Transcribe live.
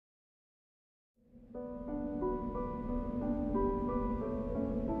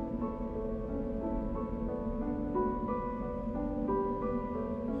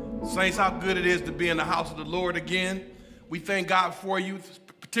Saints, how good it is to be in the house of the Lord again. We thank God for you,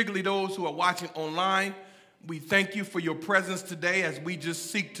 particularly those who are watching online. We thank you for your presence today as we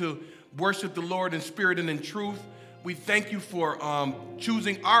just seek to worship the Lord in spirit and in truth. We thank you for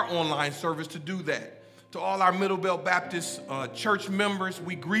choosing our online service to do that. To all our Middlebelt Baptist church members,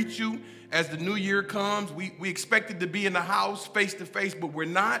 we greet you as the new year comes. We expected to be in the house face to face, but we're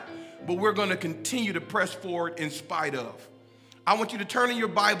not. But we're going to continue to press forward in spite of. I want you to turn in your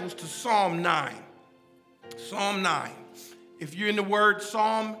Bibles to Psalm 9. Psalm 9. If you're in the Word,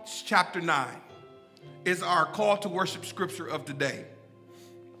 Psalm chapter 9 is our call to worship scripture of today.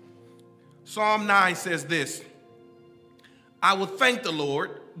 Psalm 9 says this: I will thank the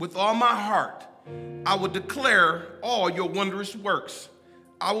Lord with all my heart. I will declare all your wondrous works.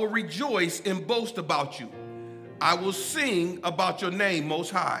 I will rejoice and boast about you. I will sing about your name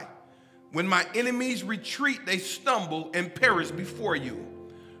most high. When my enemies retreat, they stumble and perish before you.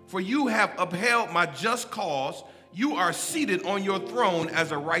 For you have upheld my just cause. You are seated on your throne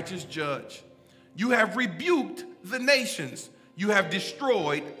as a righteous judge. You have rebuked the nations. You have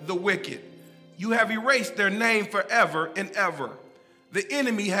destroyed the wicked. You have erased their name forever and ever. The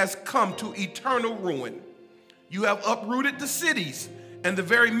enemy has come to eternal ruin. You have uprooted the cities, and the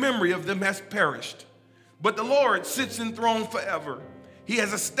very memory of them has perished. But the Lord sits enthroned forever. He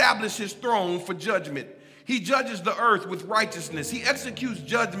has established his throne for judgment. He judges the earth with righteousness. He executes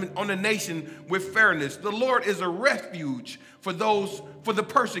judgment on the nation with fairness. The Lord is a refuge for the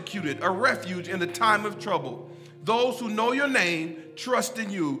persecuted, a refuge in the time of trouble. Those who know your name trust in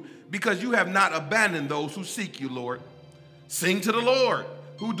you, because you have not abandoned those who seek you, Lord. Sing to the Lord,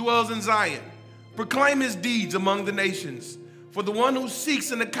 who dwells in Zion. Proclaim his deeds among the nations. For the one who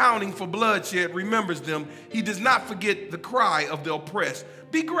seeks an accounting for bloodshed remembers them. He does not forget the cry of the oppressed.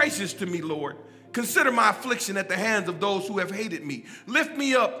 Be gracious to me, Lord. Consider my affliction at the hands of those who have hated me. Lift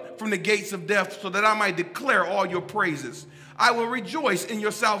me up from the gates of death so that I might declare all your praises. I will rejoice in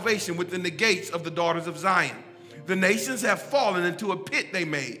your salvation within the gates of the daughters of Zion. The nations have fallen into a pit they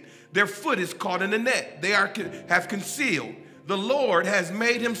made. Their foot is caught in a net. They have concealed. The Lord has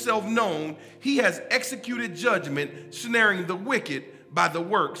made himself known. He has executed judgment, snaring the wicked by the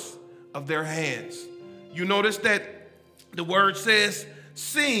works of their hands. You notice that the word says,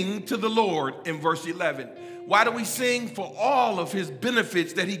 sing to the Lord in verse 11. Why do we sing? For all of his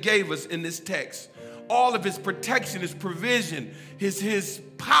benefits that he gave us in this text. All of his protection, his provision, his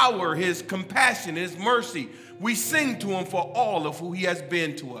power, his compassion, his mercy. We sing to him for all of who he has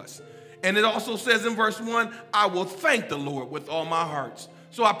been to us. And it also says in verse 1, I will thank the Lord with all my heart.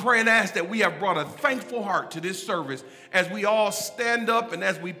 So I pray and ask that we have brought a thankful heart to this service as we all stand up and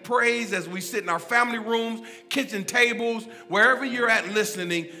as we praise, as we sit in our family rooms, kitchen tables, wherever you're at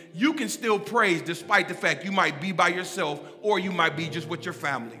listening, you can still praise despite the fact you might be by yourself or you might be just with your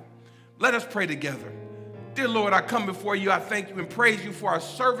family. Let us pray together. Dear Lord, I come before you. I thank you and praise you for our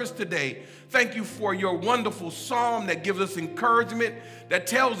service today. Thank you for your wonderful psalm that gives us encouragement, that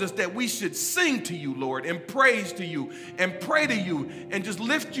tells us that we should sing to you, Lord, and praise to you and pray to you and just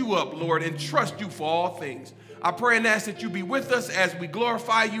lift you up, Lord, and trust you for all things. I pray and ask that you be with us as we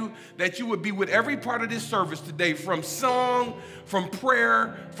glorify you, that you would be with every part of this service today, from song, from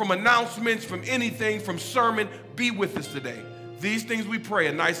prayer, from announcements, from anything, from sermon. Be with us today. These things we pray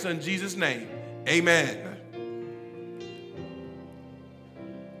in thy son Jesus' name. Amen.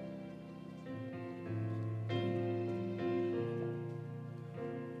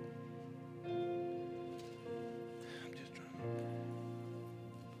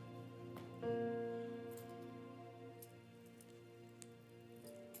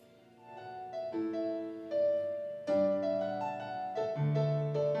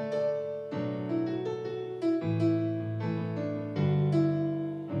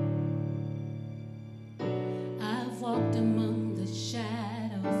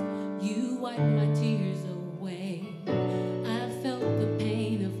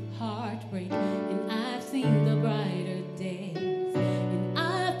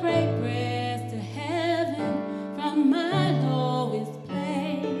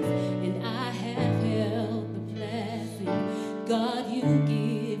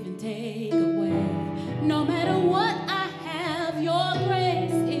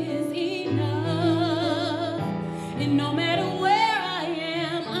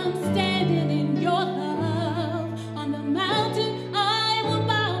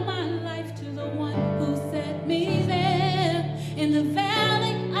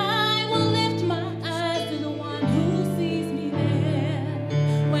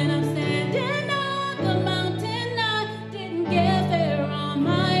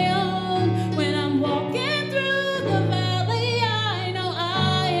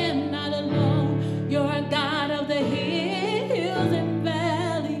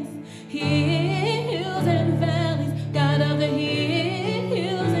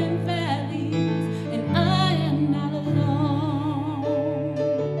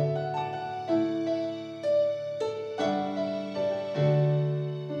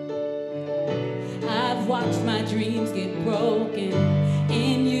 I've watched my dreams get broken.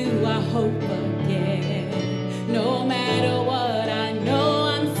 In you I hope again. No matter what, I know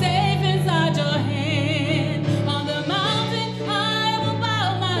I'm safe inside your hand. On the mountain I will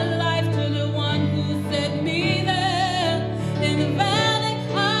bow my life to the one who set me there. In the valley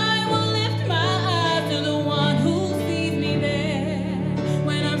I will lift my eyes to the one who sees me there.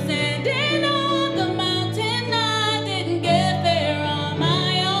 When I'm standing on the mountain, I didn't get there on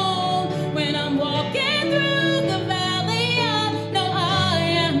my own. When I'm walking through the valley, I know I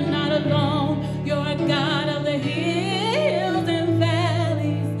am not alone. You're a God of the hills and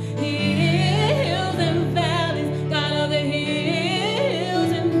valleys, hills and valleys, God of the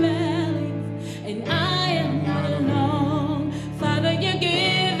hills and valleys, and I am not alone. Father, you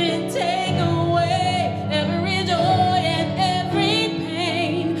give and take away every joy and every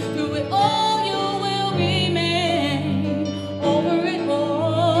pain. Through it all, you will remain. Over it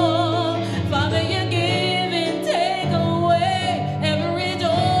all, Father, you give and take away every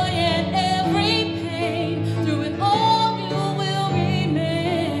joy and every pain. Through it all, you will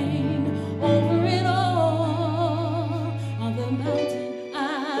remain. Over it all, on the mountain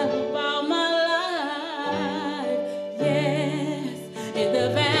I will bow my life. Yes, in the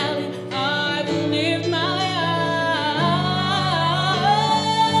valley I will lift my eyes.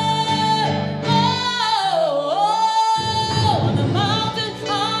 On the mountain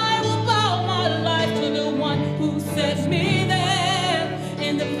I will bow my life to the one who sets me there.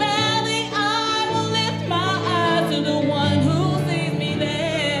 In the valley I will lift my eyes to the one who sees me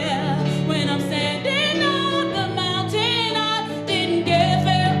there. When I'm standing on the mountain, I didn't get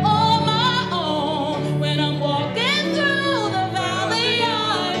there on my own. When I'm walking through the valley,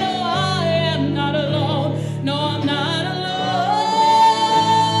 I know I am not alone. No, I'm not alone.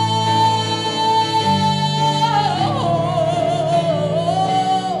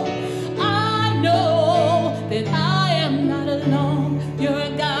 I know that I am not alone. You're a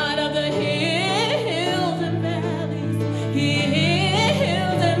God of the hills and valleys,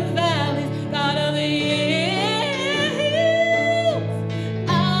 hills and valleys, God of the hills.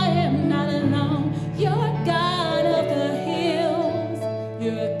 I am not alone. You're a God of the hills.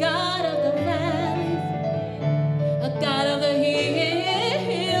 You're a God of the valleys, a God of the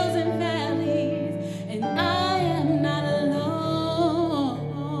hills and valleys, and I am not alone.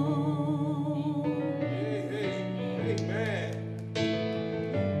 Amen.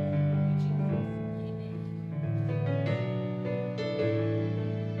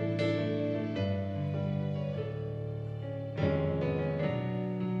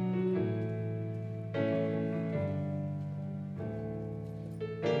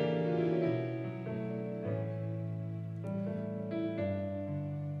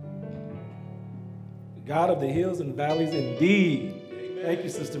 God of the hills and valleys indeed. Amen. Thank you,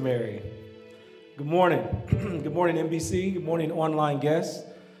 Sister Mary. Good morning. Good morning, NBC. Good morning, online guests.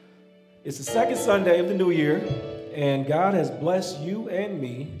 It's the second Sunday of the new year, and God has blessed you and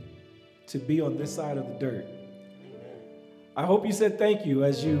me to be on this side of the dirt. I hope you said thank you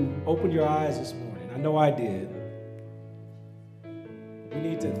as you opened your eyes this morning. I know I did. We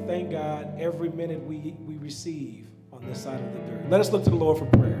need to thank God every minute we receive on this side of the dirt. Let us look to the Lord for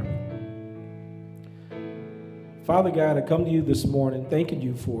prayer. Father God, I come to you this morning thanking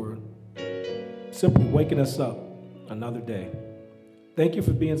you for simply waking us up another day. Thank you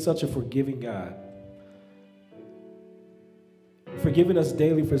for being such a forgiving God. Forgiving us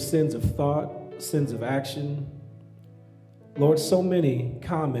daily for sins of thought, sins of action. Lord, so many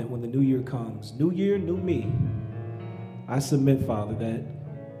comment when the new year comes. New year, new me. I submit, Father, that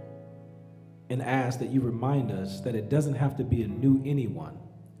and ask that you remind us that it doesn't have to be a new anyone.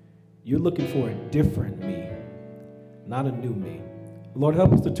 You're looking for a different me, not a new me. Lord,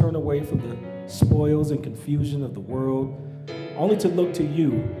 help us to turn away from the spoils and confusion of the world, only to look to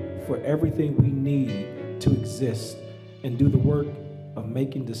you for everything we need to exist and do the work of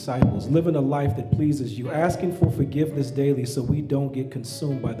making disciples, living a life that pleases you, asking for forgiveness daily so we don't get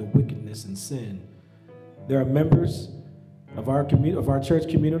consumed by the wickedness and sin. There are members of our church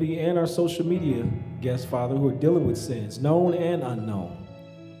community and our social media guests, Father, who are dealing with sins, known and unknown.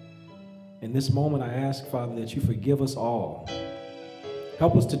 In this moment, I ask, Father, that you forgive us all.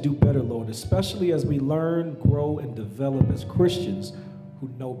 Help us to do better, Lord, especially as we learn, grow, and develop as Christians who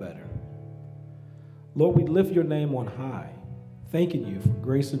know better. Lord, we lift your name on high, thanking you for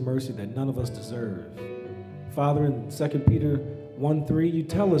grace and mercy that none of us deserve. Father, in 2 Peter 1:3, you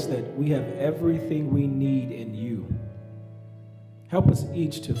tell us that we have everything we need in you. Help us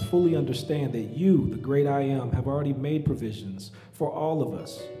each to fully understand that you, the great I am, have already made provisions for all of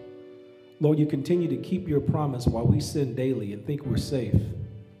us. Lord, you continue to keep your promise while we sin daily and think we're safe.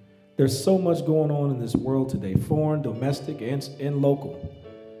 There's so much going on in this world today, foreign, domestic, and local.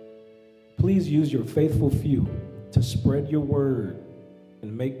 Please use your faithful few to spread your word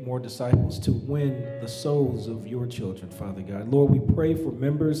and make more disciples to win the souls of your children, Father God. Lord, we pray for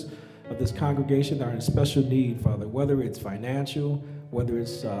members of this congregation that are in special need, Father, whether it's financial, whether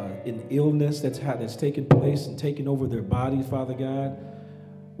it's an illness that's taken place and taken over their bodies, Father God,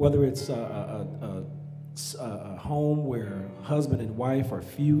 whether it's a home where husband and wife are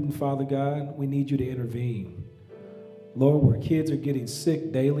feuding, Father God, we need you to intervene. Lord, where kids are getting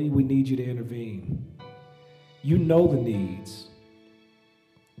sick daily, we need you to intervene. You know the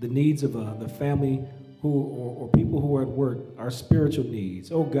needs of the family or people who are at work, our spiritual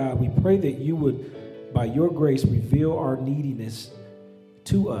needs. Oh God, we pray that you would, by your grace, reveal our neediness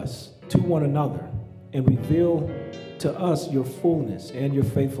to us, to one another, and reveal to us your fullness and your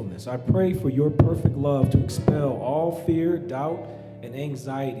faithfulness. I pray for your perfect love to expel all fear, doubt, and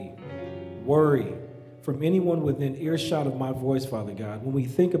anxiety, worry from anyone within earshot of my voice, Father God. When we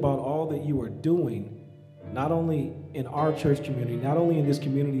think about all that you are doing, not only in our church community, not only in this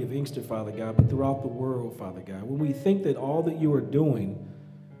community of Inkster, Father God, but throughout the world, Father God. When we think that all that you are doing,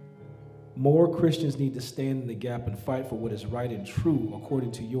 more Christians need to stand in the gap and fight for what is right and true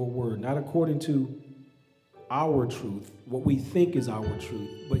according to your word, not according to our truth, what we think is our truth,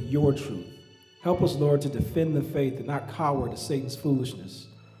 but your truth. Help us, Lord, to defend the faith and not cower to Satan's foolishness.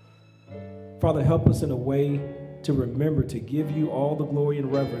 Father, help us in a way to remember to give you all the glory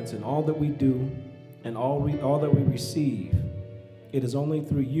and reverence in all that we do and all that we receive. It is only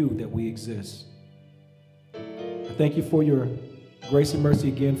through you that we exist. I thank you for your grace and mercy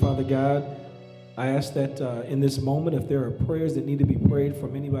again, Father God. I ask that in this moment, if there are prayers that need to be prayed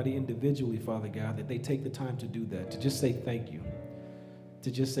from anybody individually, Father God, that they take the time to do that, to just say thank you,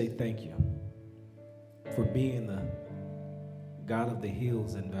 for being the God of the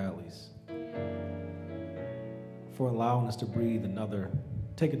hills and valleys, for allowing us to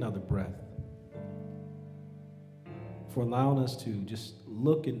take another breath, for allowing us to just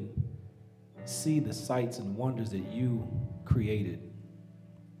look and see the sights and wonders that you created.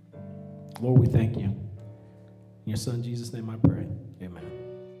 Lord, we thank you. In your son, Jesus' name I pray. Amen.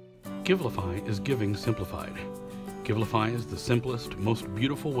 Givelify is giving simplified. Givelify is the simplest, most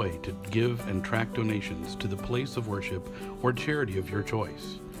beautiful way to give and track donations to the place of worship or charity of your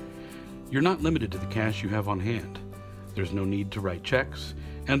choice. You're not limited to the cash you have on hand. There's no need to write checks,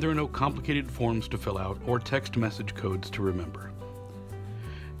 and there are no complicated forms to fill out or text message codes to remember.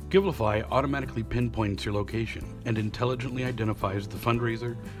 Givelify automatically pinpoints your location and intelligently identifies the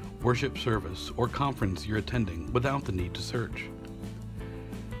fundraiser, worship service, or conference you're attending without the need to search.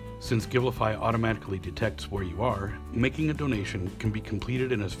 Since Givelify automatically detects where you are, making a donation can be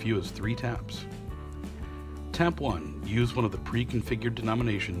completed in as few as 3 taps. Tap 1, use one of the pre-configured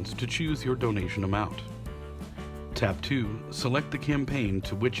denominations to choose your donation amount. Tap 2, select the campaign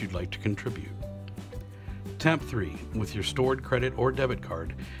to which you'd like to contribute. Tap 3, with your stored credit or debit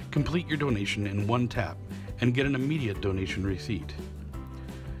card, complete your donation in 1 tap and get an immediate donation receipt.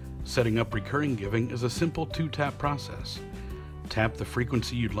 Setting up recurring giving is a simple 2-tap process. Tap the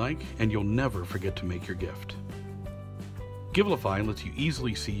frequency you'd like and you'll never forget to make your gift. Givelify lets you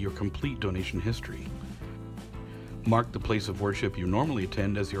easily see your complete donation history. Mark the place of worship you normally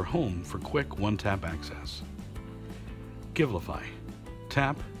attend as your home for quick 1-tap access. Givelify.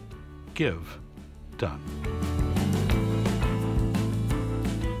 Tap, give, done.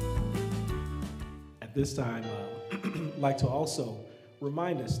 At this time, I'd like to also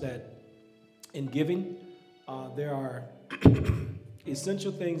remind us that in giving, there are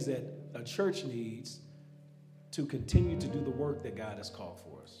essential things that a church needs to continue to do the work that God has called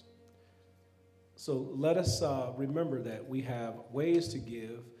for us. So let us remember that we have ways to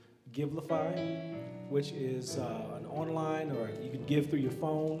give. Givelify, which is an online, or you can give through your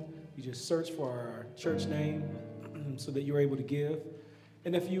phone. You just search for our church name so that you're able to give.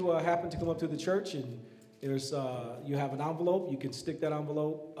 And if you happen to come up to the church and there's you have an envelope, you can stick that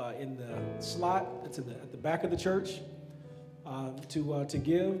envelope in the slot that's at the back of the church to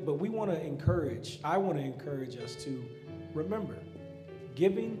give. But I want to encourage us to remember,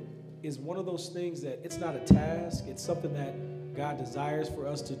 giving is one of those things that it's not a task. It's something that God desires for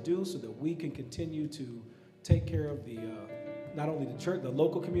us to do so that we can continue to take care of the not only the church, the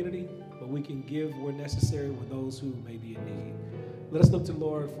local community, but we can give where necessary with those who may be in need. Let us look to the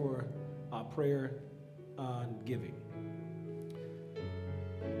Lord for prayer on giving.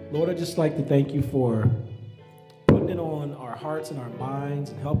 Lord, I'd just like to thank you for putting it on our hearts and our minds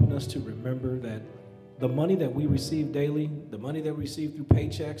and helping us to remember that the money that we receive daily, the money that we receive through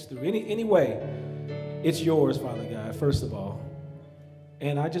paychecks, through any way, it's yours, Father God, first of all.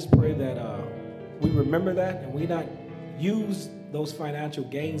 And I just pray that we remember that and we not use those financial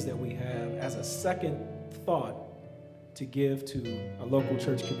gains that we have as a second thought to give to a local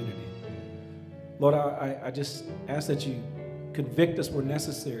church community. Lord, I just ask that you convict us where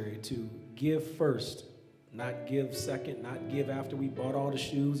necessary to give first, not give second, not give after we bought all the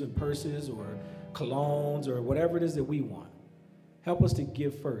shoes and purses or colognes or whatever it is that we want. Help us to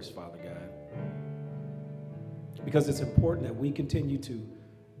give first, Father God. Because it's important that we continue to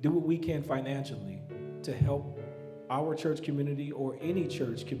do what we can financially to help our church community or any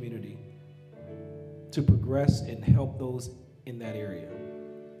church community to progress and help those in that area.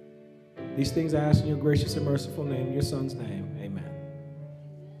 These things I ask in your gracious and merciful name, in your Son's name, amen.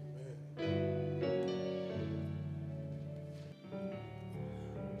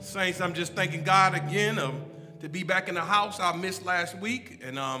 Saints, I'm just thanking God again to be back in the house. I missed last week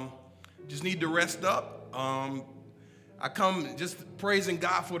and just need to rest up. I come just praising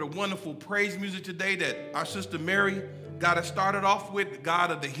God for the wonderful praise music today that our sister Mary got us started off with, the God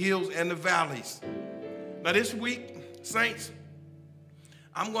of the hills and the valleys. Now this week, saints,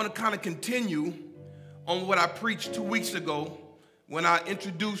 I'm going to kind of continue on what I preached 2 weeks ago when I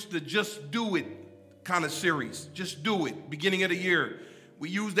introduced the Just Do It kind of series. Just Do It, beginning of the year. We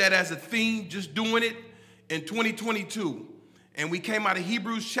used that as a theme, just doing it in 2022. And we came out of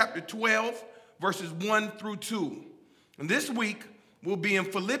Hebrews chapter 12, verses 1 through 2. And this week, we'll be in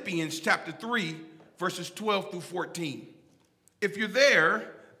Philippians chapter 3, verses 12 through 14. If you're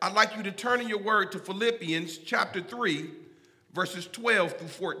there, I'd like you to turn in your word to Philippians chapter 3, verses 12 through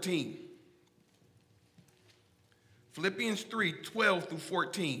 14. Philippians 3, 12 through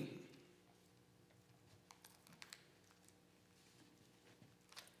 14.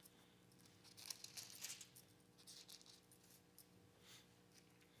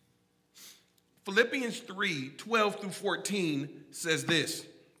 Philippians 3, 12 through 14 says this: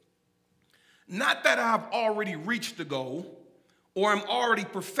 "Not that I have already reached the goal or am already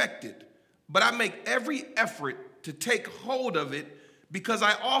perfected, but I make every effort to take hold of it because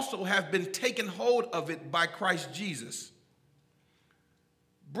I also have been taken hold of it by Christ Jesus.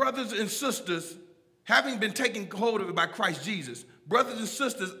 Brothers and sisters, having been taken hold of it by Christ Jesus, brothers and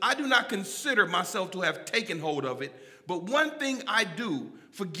sisters, I do not consider myself to have taken hold of it, but one thing I do,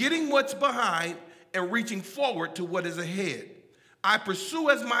 forgetting what's behind and reaching forward to what is ahead. I pursue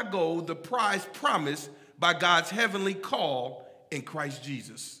as my goal the prize promised by God's heavenly call in Christ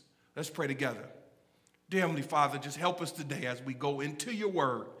Jesus." Let's pray together. Dear Heavenly Father, just help us today as we go into your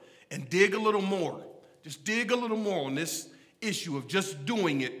word and dig a little more. Just dig a little more on this issue of just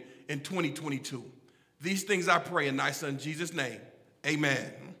doing it in 2022. These things I pray in thy Son Jesus' name.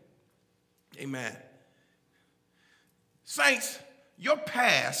 Amen. Amen. Saints, your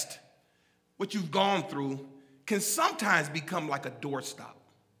past, what you've gone through, can sometimes become like a doorstop.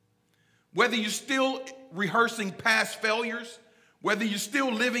 Whether you're still rehearsing past failures, whether you're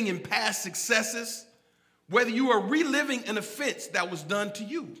still living in past successes, whether you are reliving an offense that was done to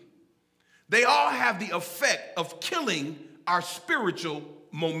you, they all have the effect of killing our spiritual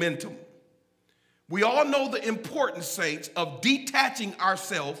momentum. We all know the importance, saints, of detaching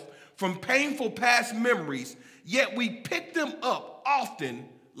ourselves from painful past memories, yet we pick them up often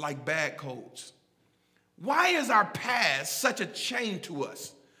like bad coats. Why is our past such a chain to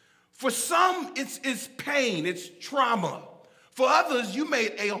us? For some, it's pain, it's trauma. For others, you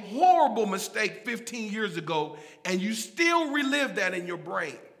made a horrible mistake 15 years ago, and you still relive that in your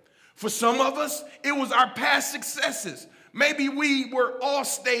brain. For some of us, it was our past successes. Maybe we were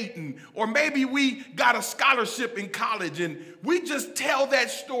all-state, or maybe we got a scholarship in college, and we just tell that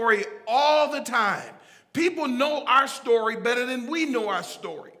story all the time. People know our story better than we know our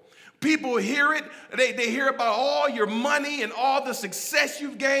story. People hear it. They hear about all your money and all the success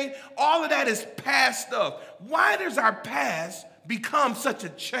you've gained. All of that is past stuff. Why does our past become such a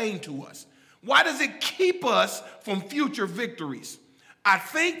chain to us? Why does it keep us from future victories? I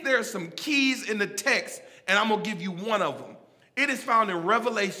think there are some keys in the text, and I'm going to give you one of them. It is found in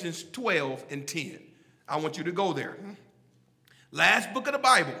Revelations 12 and 10. I want you to go there. Last book of the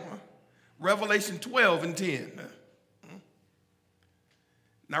Bible, Revelation 12 and 10.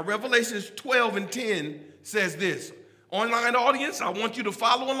 Now, Revelations 12 and 10 says this. Online audience, I want you to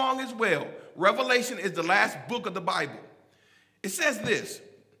follow along as well. Revelation is the last book of the Bible. It says this: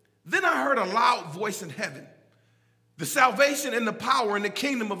 "Then I heard a loud voice in heaven. The salvation and the power and the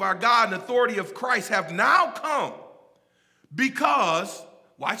kingdom of our God and authority of Christ have now come, because,"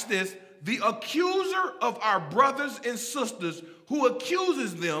 watch this, "the accuser of our brothers and sisters who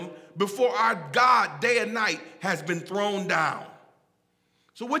accuses them before our God day and night has been thrown down."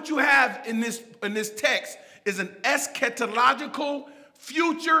 So what you have in this text is an eschatological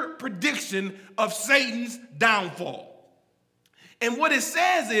future prediction of Satan's downfall. And what it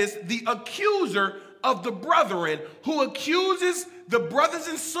says is the accuser of the brethren, who accuses the brothers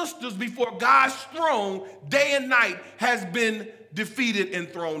and sisters before God's throne day and night, has been defeated and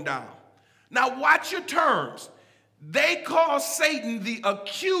thrown down. Now watch your terms. They call Satan the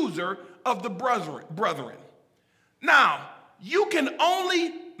accuser of the brethren. Now, you can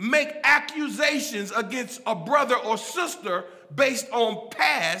only make accusations against a brother or sister based on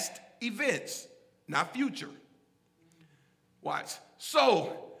past events, not future. Watch.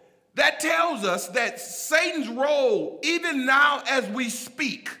 So that tells us that Satan's role, even now as we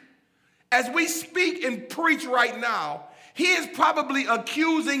speak and preach right now, he is probably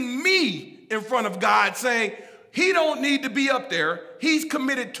accusing me in front of God, saying, he don't need to be up there. He's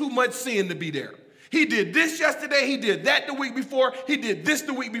committed too much sin to be there. He did this yesterday. He did that the week before. He did this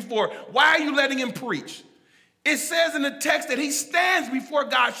the week before. Why are you letting him preach? It says in the text that he stands before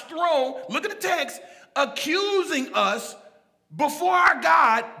God's throne. Look at the text, accusing us before our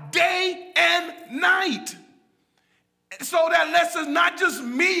God day and night. So that lets us, not just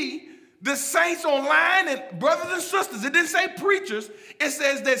me, the saints online and brothers and sisters. It didn't say preachers. It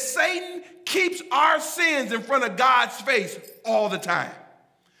says that Satan keeps our sins in front of God's face all the time.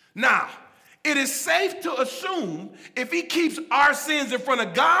 Now, it is safe to assume if he keeps our sins in front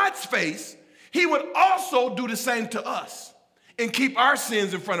of God's face, he would also do the same to us and keep our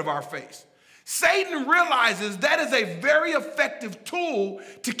sins in front of our face. Satan realizes that is a very effective tool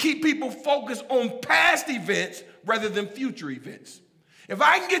to keep people focused on past events rather than future events. If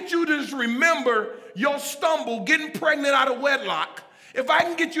I can get you to just remember your stumble, getting pregnant out of wedlock, if I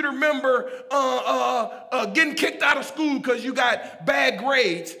can get you to remember getting kicked out of school because you got bad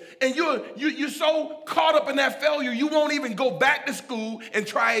grades, and you're so caught up in that failure, you won't even go back to school and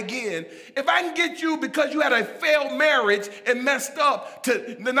try again. If I can get you because you had a failed marriage and messed up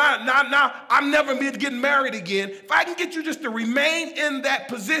to now I'm never getting married again. If I can get you just to remain in that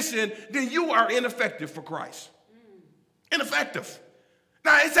position, then you are ineffective for Christ. Ineffective.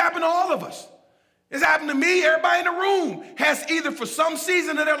 Now, it's happened to all of us. It's happened to me. Everybody in the room has either for some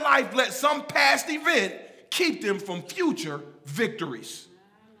season of their life let some past event keep them from future victories.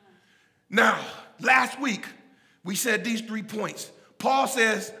 Now, last week, we said these 3 points. Paul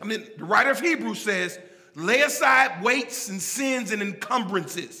says, the writer of Hebrews says, lay aside weights and sins and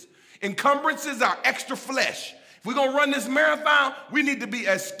encumbrances. Encumbrances are extra flesh. If we're going to run this marathon, we need to be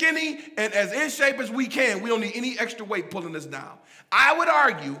as skinny and as in shape as we can. We don't need any extra weight pulling us down. I would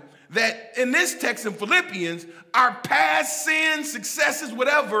argue that in this text in Philippians, our past sins, successes,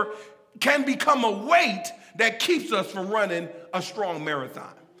 whatever, can become a weight that keeps us from running a strong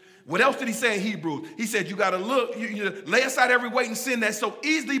marathon. What else did he say in Hebrews? He said, you got to look, you lay aside every weight and sin that so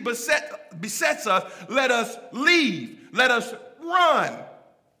easily besets us. Let us leave. Let us run.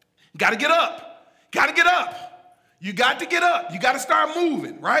 Got to get up. Got to get up. You got to get up. You got to start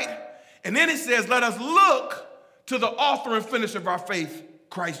moving, right? And then it says, let us look to the author and finisher of our faith,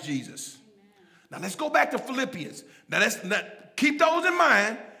 Christ Jesus. Now let's go back to Philippians. Now let's keep those in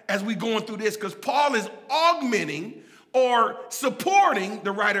mind as we're going through this, because Paul is augmenting or supporting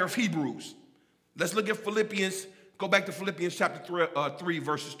the writer of Hebrews. Let's look at Philippians. Go back to Philippians chapter 3,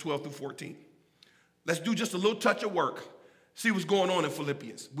 verses 12 through 14. Let's do just a little touch of work. See what's going on in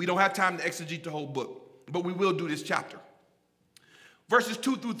Philippians. We don't have time to exegete the whole book, but we will do this chapter. Verses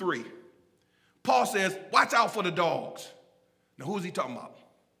 2 through 3. Paul says, watch out for the dogs. Now, who is he talking about?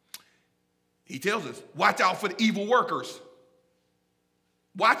 He tells us, watch out for the evil workers.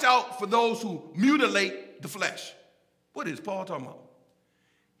 Watch out for those who mutilate the flesh. What is Paul talking about?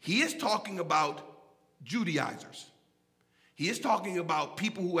 He is talking about Judaizers. He is talking about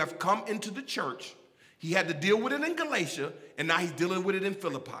people who have come into the church. He had to deal with it in Galatia, and now he's dealing with it in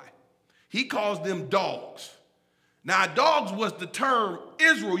Philippi. He calls them dogs. Now, dogs was the term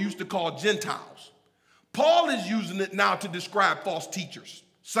Israel used to call Gentiles. Paul is using it now to describe false teachers.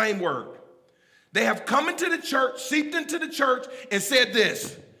 Same word. They have come into the church, seeped into the church, and said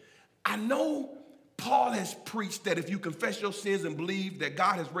this. I know Paul has preached that if you confess your sins and believe that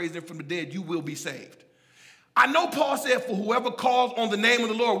God has raised him from the dead, you will be saved. I know Paul said for whoever calls on the name of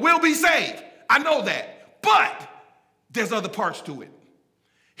the Lord will be saved. I know that. But there's other parts to it.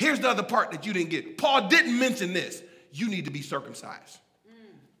 Here's the other part that you didn't get. Paul didn't mention this. You need to be circumcised.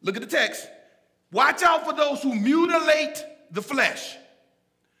 Look at the text. Watch out for those who mutilate the flesh.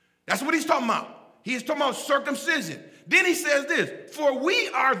 That's what he's talking about. He is talking about circumcision. Then he says this, for we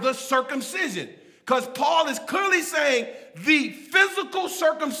are the circumcision. Because Paul is clearly saying the physical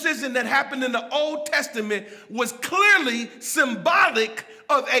circumcision that happened in the Old Testament was clearly symbolic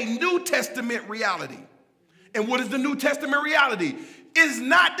of a New Testament reality. And what is the New Testament reality? is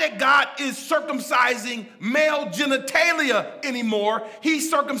not that God is circumcising male genitalia anymore. He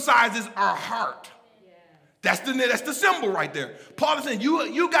circumcises our heart. That's the symbol right there. Paul is saying,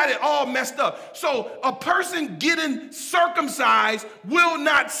 you got it all messed up. So a person getting circumcised will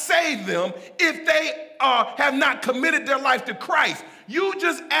not save them if they have not committed their life to Christ. You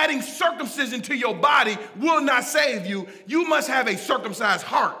just adding circumcision to your body will not save you. You must have a circumcised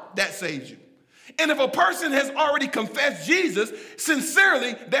heart that saves you. And if a person has already confessed Jesus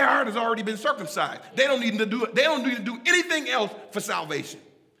sincerely, their heart has already been circumcised. They don't need to do it. They don't need to do anything else for salvation.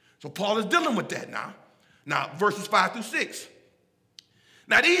 So Paul is dealing with that now. Now, verses 5 through 6.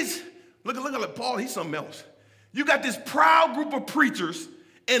 Now these, look at Paul, he's something else. You got this proud group of preachers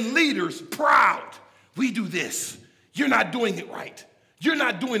and leaders, proud. We do this. You're not doing it right. You're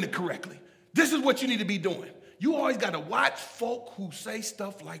not doing it correctly. This is what you need to be doing. You always got to watch folk who say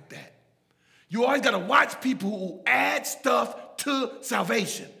stuff like that. You always got to watch people who add stuff to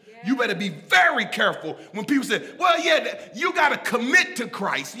salvation. You better be very careful when people say, well, yeah, you got to commit to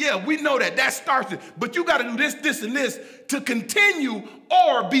Christ. Yeah, we know that. That starts it. But you got to do this, this, and this to continue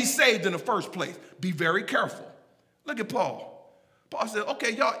or be saved in the first place. Be very careful. Look at Paul. Paul said,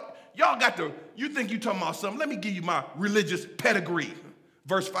 okay, y'all got to, you think you talking about something. Let me give you my religious pedigree.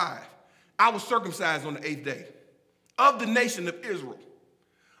 Verse 5. I was circumcised on the 8th day of the nation of Israel,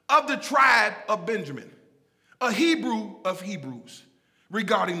 of the tribe of Benjamin, a Hebrew of Hebrews,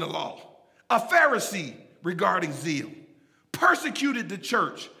 regarding the law, a Pharisee regarding zeal, persecuted the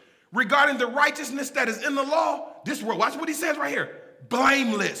church regarding the righteousness that is in the law. Watch what he says right here.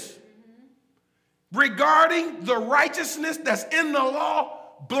 Blameless. Regarding the righteousness that's in the law,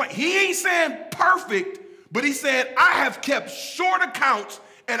 he ain't saying perfect, but he's saying I have kept short accounts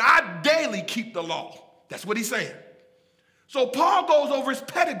and I daily keep the law. That's what he's saying. So Paul goes over his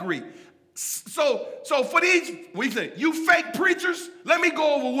pedigree. So for these, what do you think? You fake preachers, let me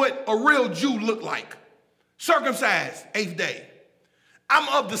go over what a real Jew looked like. Circumcised, 8th day. I'm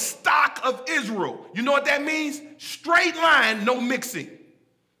of the stock of Israel. You know what that means? Straight line, no mixing.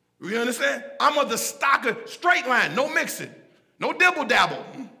 You understand? I'm of the stock of, straight line, no mixing. No dibble dabble.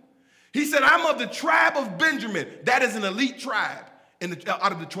 He said, I'm of the tribe of Benjamin. That is an elite tribe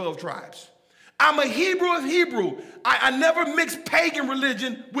out of the 12 tribes. I'm a Hebrew of Hebrew. I never mixed pagan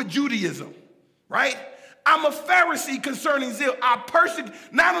religion with Judaism, right? I'm a Pharisee concerning zeal.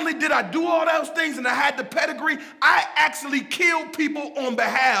 Not only did I do all those things and I had the pedigree, I actually killed people on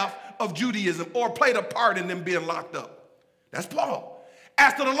behalf of Judaism or played a part in them being locked up. That's Paul.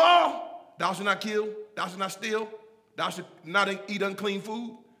 As to the law, thou shalt not kill, thou shalt not steal, thou shalt not eat unclean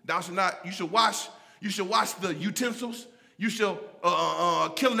food, you should wash the utensils. You shall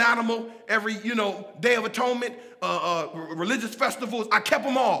kill an animal every, Day of Atonement, religious festivals. I kept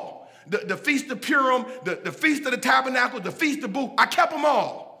them all. The Feast of Purim, the Feast of the Tabernacle, the Feast of Booths. I kept them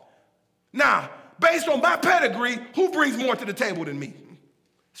all. Now, based on my pedigree, who brings more to the table than me?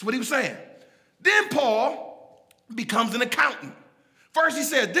 That's what he was saying. Then Paul becomes an accountant. First he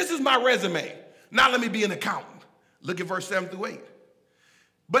said, this is my resume. Now let me be an accountant. Look at verse 7 through 8.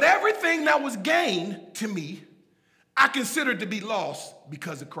 But everything that was gained to me, I consider to be lost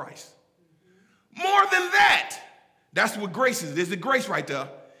because of Christ. More than that, that's what grace is. There's a grace right there.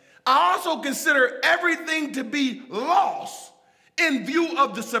 I also consider everything to be lost in view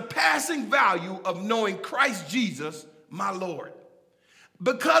of the surpassing value of knowing Christ Jesus, my Lord.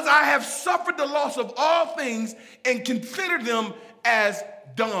 Because I have suffered the loss of all things and consider them as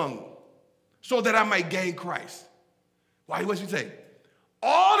dung, so that I might gain Christ. Why? What's he say?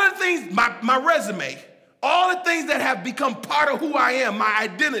 All the things, my resume, all the things that have become part of who I am, my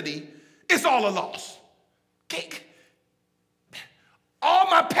identity, it's all a loss. All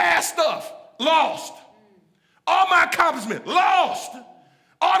my past stuff, lost. All my accomplishments, lost.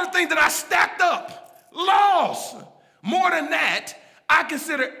 All the things that I stacked up, lost. More than that, I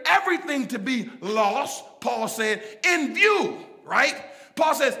consider everything to be lost, Paul said, in view, right?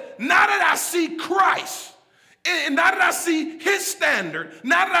 Paul says, now that I see Christ, and now that I see his standard,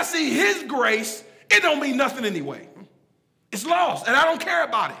 now that I see his grace, it don't mean nothing anyway. It's lost, and I don't care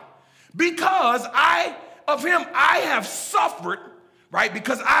about it. Because of him, I have suffered, right?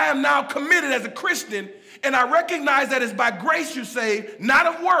 Because I am now committed as a Christian, and I recognize that it's by grace you saved, not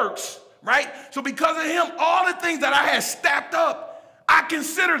of works, right? So because of him, all the things that I had stacked up, I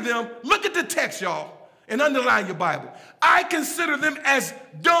consider them, look at the text, y'all, and underline your Bible. I consider them as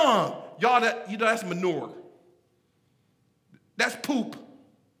dung. Y'all, that's manure. That's poop.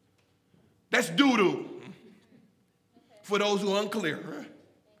 That's doo-doo. For those who are unclear. Right?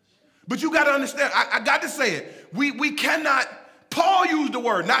 But you got to understand, I got to say it. We cannot, Paul used the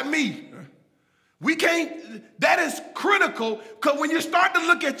word, not me. We can't, that is critical, because when you start to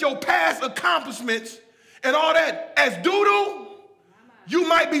look at your past accomplishments and all that as doo-doo, you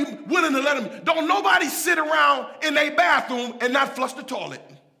might be willing to let them. Don't nobody sit around in their bathroom and not flush the toilet.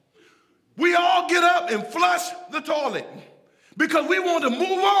 We all get up and flush the toilet because we want to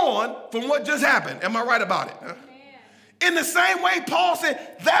move on from what just happened. Am I right about it? Huh? In the same way, Paul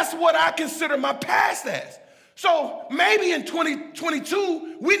said, that's what I consider my past as. So maybe in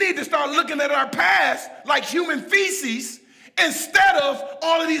 2022, we need to start looking at our past like human feces instead of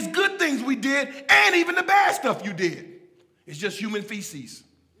all of these good things we did and even the bad stuff you did. It's just human feces.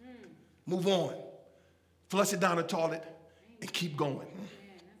 Move on. Flush it down the toilet and keep going.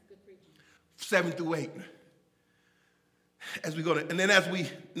 7 through 8. As we go to, and then actually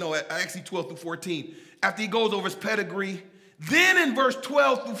 12 through 14. After he goes over his pedigree, then in verse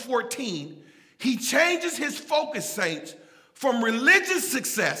 12 through 14, he changes his focus, saints, from religious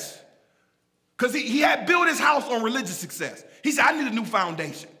success, because he had built his house on religious success. He said, I need a new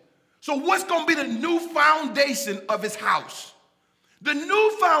foundation. So what's going to be the new foundation of his house? The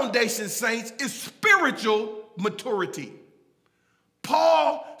new foundation, saints, is spiritual maturity.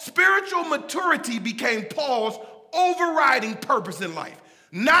 Spiritual maturity became Paul's overriding purpose in life.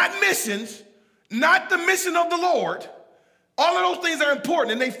 Not missions, not the mission of the Lord. All of those things are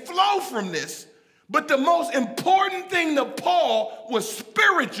important, and they flow from this. But the most important thing to Paul was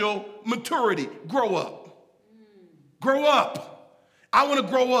spiritual maturity. Grow up. Grow up. I want to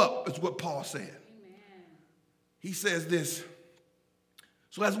grow up, is what Paul said. Amen. He says this.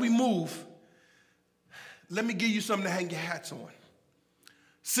 So as we move, let me give you something to hang your hats on.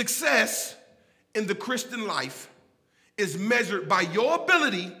 Success in the Christian life is measured by your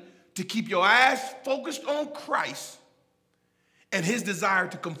ability to keep your eyes focused on Christ and his desire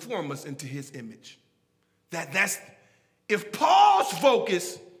to conform us into his image. That's if Paul's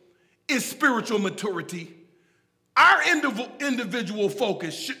focus is spiritual maturity, our individual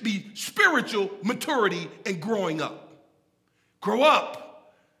focus should be spiritual maturity and growing up. Grow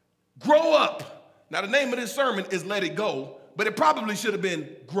up. Grow up. Now, the name of this sermon is Let It Go, but it probably should have been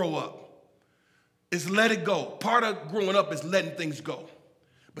Grow Up. It's let it go. Part of growing up is letting things go.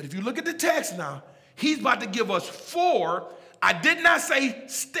 But if you look at the text now, he's about to give us 4, I did not say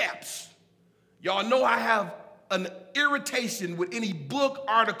steps. Y'all know I have an irritation with any book,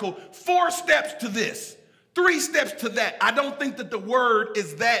 article, 4 steps to this, 3 steps to that. I don't think that the word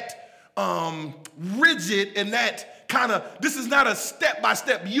is that rigid and that kind of, this is not a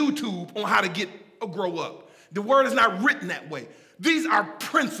step-by-step YouTube on how to get or grow up. The word is not written that way. These are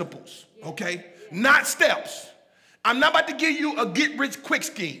principles, okay? Not steps. I'm not about to give you a get-rich-quick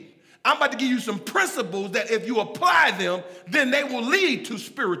scheme. I'm about to give you some principles that if you apply them, then they will lead to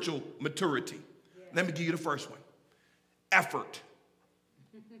spiritual maturity. Yeah. Let me give you the first one. Effort.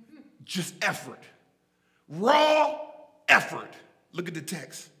 Just effort. Raw effort. Look at the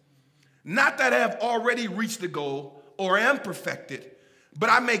text. Not that I have already reached the goal or am perfected, but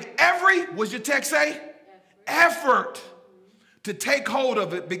I make every, what's your text say? Effort to take hold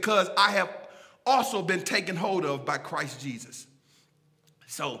of it because I have also been taken hold of by Christ Jesus.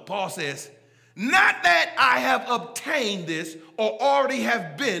 So Paul says, not that I have obtained this or already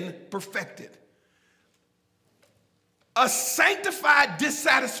have been perfected. A sanctified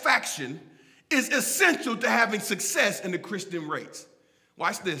dissatisfaction is essential to having success in the Christian race.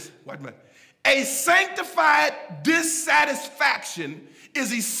 Watch this. A sanctified dissatisfaction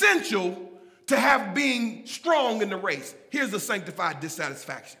is essential to have being strong in the race. Here's a sanctified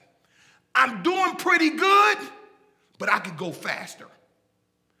dissatisfaction. I'm doing pretty good, but I could go faster.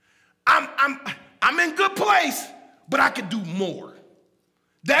 I'm in good place, but I could do more.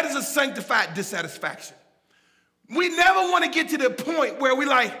 That is a sanctified dissatisfaction. We never want to get to the point where we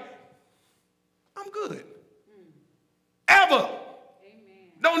like, I'm good. Ever. Amen.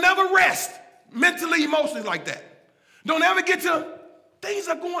 Don't never rest mentally, emotionally like that. Don't ever get to, things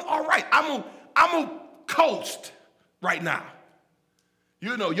are going all right. I'm gonna coast right now.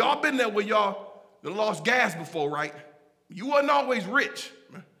 You know, y'all been there where y'all lost gas before, right? You wasn't always rich.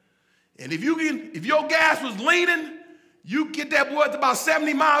 And if your gas was leaning, you get that boy at about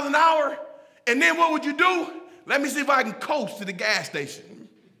 70 miles an hour, and then what would you do? Let me see if I can coast to the gas station,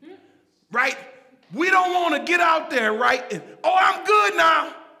 right? We don't want to get out there, right? And, oh, I'm good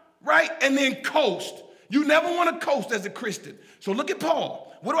now, right? And then coast. You never want to coast as a Christian. So look at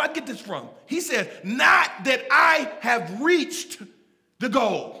Paul. Where do I get this from? He says, not that I have reached the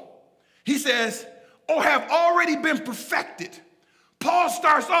goal. He says, or have already been perfected. Paul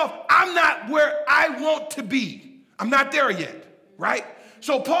starts off, I'm not where I want to be. I'm not there yet, right?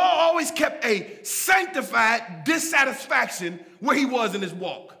 So Paul always kept a sanctified dissatisfaction where he was in his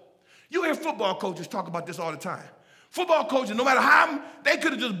walk. You hear football coaches talk about this all the time. Football coaches, no matter how, they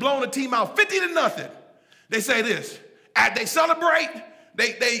could have just blown a team out 50-0. They say this. They celebrate,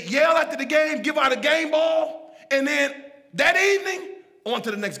 they yell after the game, give out a game ball, and then that evening, on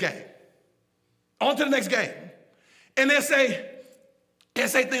to the next game. On to the next game. And they say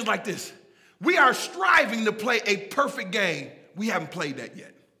things like this. We are striving to play a perfect game. We haven't played that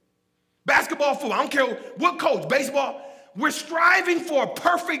yet. Basketball, football, I don't care what coach, baseball, we're striving for a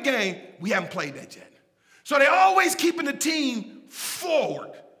perfect game. We haven't played that yet. So they're always keeping the team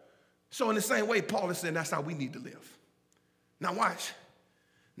forward. So in the same way, Paul is saying that's how we need to live. Now watch.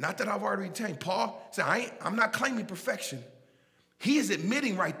 Not that I've already retained. Paul said, I'm not claiming perfection. He is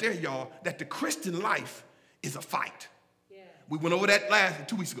admitting right there, y'all, that the Christian life is a fight. Yeah. We went over that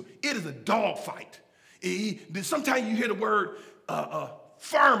 2 weeks ago. It is a dog fight. Sometimes you hear the word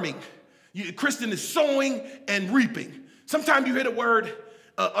farming. Christian is sowing and reaping. Sometimes you hear the word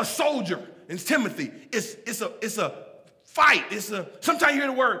a soldier in Timothy. It's a fight. Sometimes you hear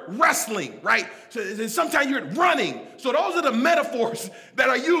the word wrestling, right? So sometimes you hear it running. So those are the metaphors that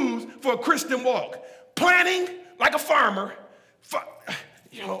are used for a Christian walk. Planting like a farmer,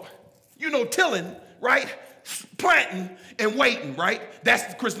 tilling, right? Planting and waiting, right? That's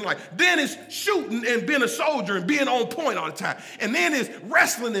the Christian life. Then it's shooting and being a soldier and being on point all the time. And then it's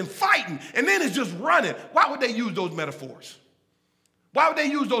wrestling and fighting. And then it's just running. Why would they use those metaphors? Why would they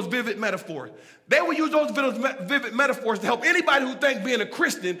use those vivid metaphors? They would use those vivid metaphors to help anybody who thinks being a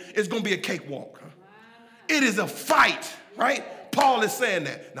Christian is going to be a cakewalk. Huh? It is a fight, right? Paul is saying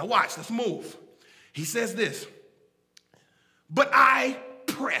that. Now watch, let's move. He says this, but I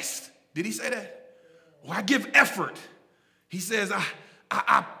pressed. Did he say that? Well, I give effort. He says,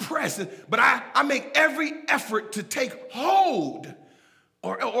 I press, but I make every effort to take hold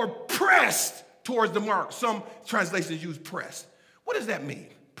or press towards the mark. Some translations use press. What does that mean,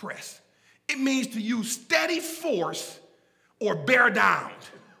 press? It means to use steady force or bear down.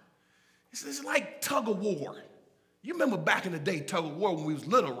 It's like tug of war. You remember back in the day, tug of war when we was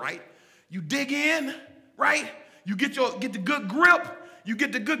little, right? You dig in, right? You get the good grip. You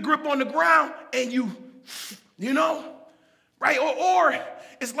get the good grip on the ground and you know, right? Or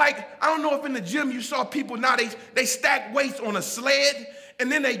it's like, I don't know if in the gym you saw people now, they stack weights on a sled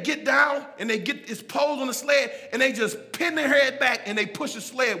and then they get down and they get this pose on the sled and they just pin their head back and they push the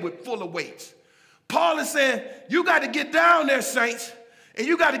sled full of weights. Paul is saying, you got to get down there, saints, and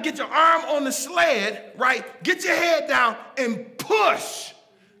you got to get your arm on the sled, right? Get your head down and push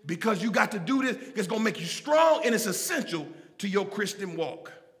because you got to do this. It's going to make you strong and it's essential to your Christian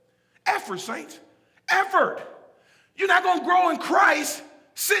walk. Effort, saints. Effort. You're not going to grow in Christ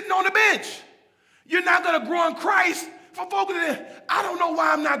sitting on the bench. You're not going to grow in Christ for folks that, I don't know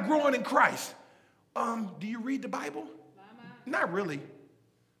why I'm not growing in Christ. Do you read the Bible? Not really.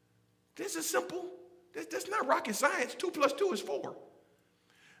 This is simple. That's not rocket science. 2 + 2 is 4.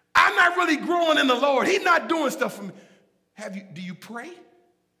 I'm not really growing in the Lord. He's not doing stuff for me. Do you pray?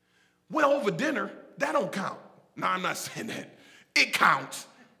 Well, over dinner, that don't count. No, I'm not saying that. It counts.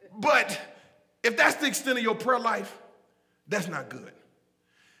 But if that's the extent of your prayer life, that's not good.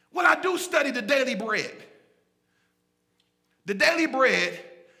 When I do study the daily bread, the daily bread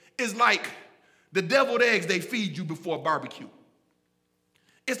is like the deviled eggs they feed you before a barbecue.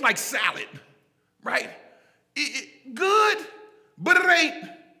 It's like salad, right? Good, but it ain't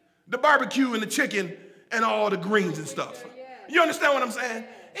the barbecue and the chicken and all the greens and stuff. You understand what I'm saying?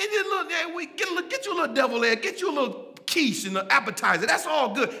 Get you a little deviled egg, get you a little quiche and an appetizer. That's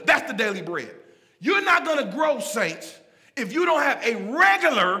all good. That's the daily bread. You're not going to grow, saints, if you don't have a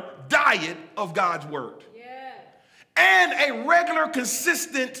regular diet of God's word. Yeah. And a regular,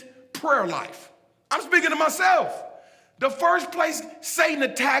 consistent prayer life. I'm speaking to myself. The first place Satan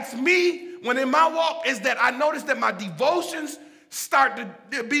attacks me when in my walk is that I notice that my devotions start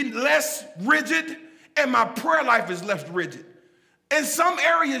to be less rigid and my prayer life is less rigid. In some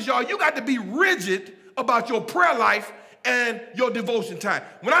areas, y'all, you got to be rigid about your prayer life and your devotion time.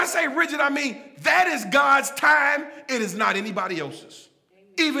 When I say rigid, I mean that is God's time. It is not anybody else's. Amen.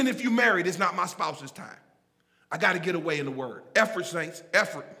 Even if you're married, it's not my spouse's time. I got to get away in the word. Effort, saints,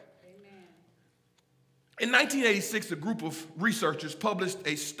 effort. Amen. In 1986, a group of researchers published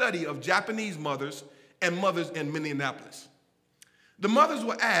a study of Japanese mothers and mothers in Minneapolis. The mothers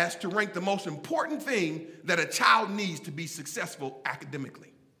were asked to rank the most important thing that a child needs to be successful academically.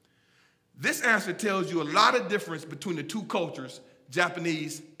 This answer tells you a lot of difference between the two cultures,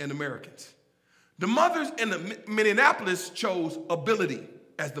 Japanese and Americans. The mothers in Minneapolis chose ability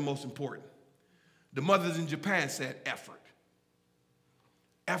as the most important. The mothers in Japan said effort.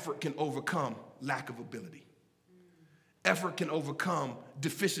 Effort can overcome lack of ability. Effort can overcome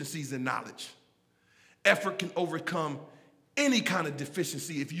deficiencies in knowledge. Effort can overcome any kind of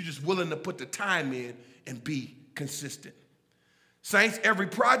deficiency if you're just willing to put the time in and be consistent. Saints, every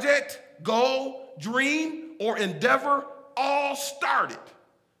project, goal, dream, or endeavor all started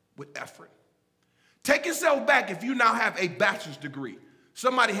with effort. Take yourself back if you now have a bachelor's degree.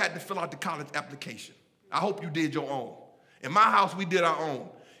 Somebody had to fill out the college application. I hope you did your own. In my house, we did our own.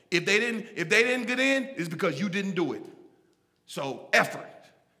 If they didn't get in, it's because you didn't do it. So effort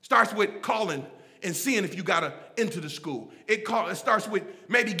starts with calling and seeing if you got into the school. It starts with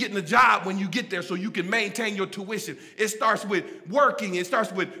maybe getting a job when you get there so you can maintain your tuition. It starts with working. It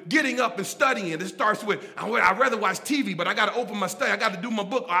starts with getting up and studying. It starts with, I'd rather watch TV, but I got to open my study. I got to do my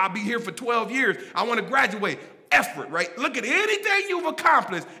book, or I'll be here for 12 years. I want to graduate. Effort, right? Look at anything you've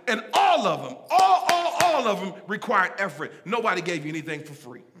accomplished, and all of them, all of them required effort. Nobody gave you anything for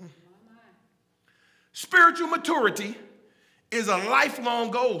free. Spiritual maturity is a lifelong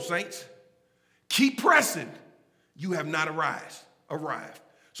goal, saints. Keep pressing. You have not arrived.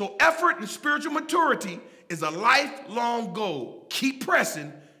 So effort and spiritual maturity is a lifelong goal. Keep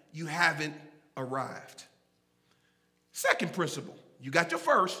pressing. You haven't arrived. Second principle. You got your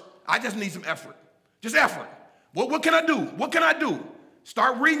first. I just need some effort. Just effort. What can I do? What can I do?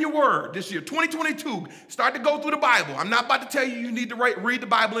 Start reading your word this year, 2022. Start to go through the Bible. I'm not about to tell you you need to read the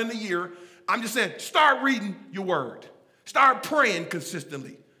Bible in a year. I'm just saying start reading your word. Start praying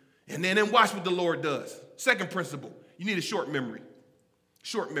consistently. And then watch what the Lord does. Second principle, you need a short memory.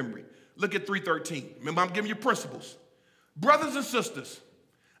 Short memory. Look at 3:13. Remember, I'm giving you principles. Brothers and sisters,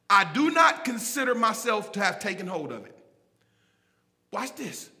 I do not consider myself to have taken hold of it. Watch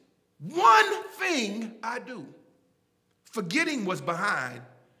this. One thing I do, forgetting what's behind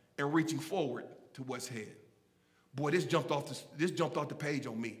and reaching forward to what's ahead. Boy, this jumped off the page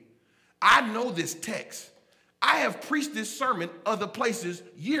on me. I know this text. I have preached this sermon other places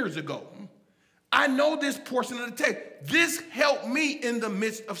years ago. I know this portion of the text. This helped me in the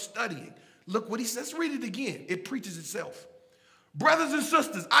midst of studying. Look what he says. Let's read it again. It preaches itself. Brothers and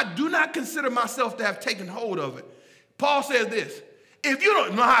sisters, I do not consider myself to have taken hold of it. Paul says this. If you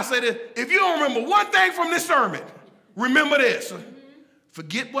don't know how I say this, if you don't remember one thing from this sermon, remember this.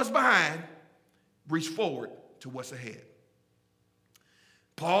 Forget what's behind, reach forward to what's ahead.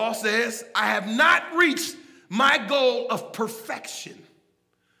 Paul says, I have not reached my goal of perfection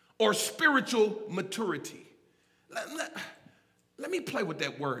or spiritual maturity. Let me play with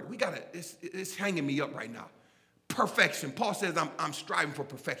that word. It's hanging me up right now. Perfection. Paul says I'm striving for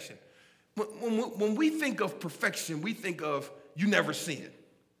perfection. When we think of perfection, we think of you never sin.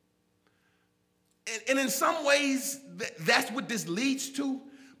 And in some ways, that's what this leads to.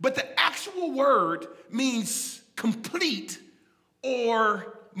 But the actual word means complete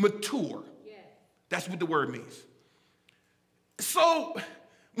or mature. Yes. That's what the word means. So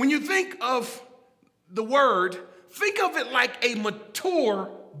when you think of the word, think of it like a mature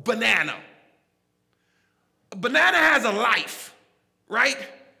banana. A banana has a life, right?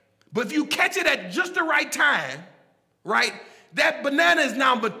 But if you catch it at just the right time, right, that banana is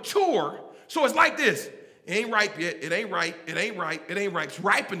now mature. So it's like this. It ain't ripe yet. It ain't ripe. It ain't ripe. It ain't ripe. It's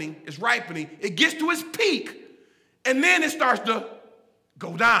ripening. It's ripening. It gets to its peak. And then it starts to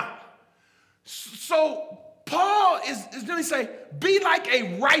go down. So Paul is really saying, be like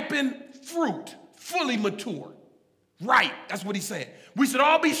a ripened fruit, fully mature. Right. That's what he's saying. We should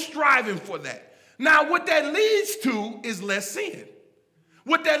all be striving for that. Now, what that leads to is less sin.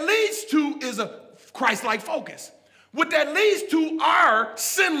 What that leads to is a Christ-like focus. What that leads to are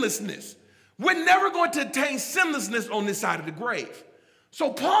sinlessness. We're never going to attain sinlessness on this side of the grave.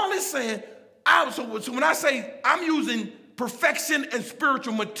 So Paul is saying, so when I say I'm using perfection and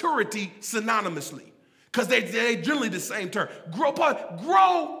spiritual maturity synonymously, because they're generally the same term.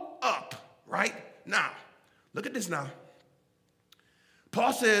 Grow up, right? Now, look at this now.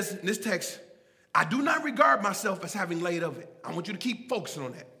 Paul says in this text, I do not regard myself as having laid of it. I want you to keep focusing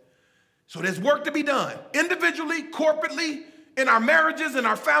on that. So there's work to be done. Individually, corporately, in our marriages, in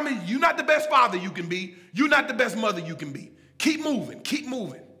our families. You're not the best father you can be. You're not the best mother you can be. Keep moving, keep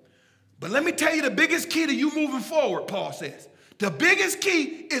moving. But let me tell you the biggest key to you moving forward, Paul says. The biggest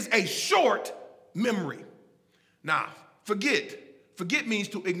key is a short memory. Now, forget means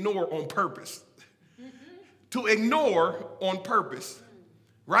to ignore on purpose. To ignore on purpose,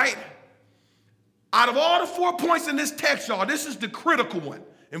 right? Out of all the 4 points in this text, y'all, this is the critical one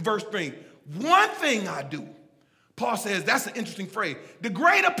in verse 3. One thing I do. Paul says, that's an interesting phrase. The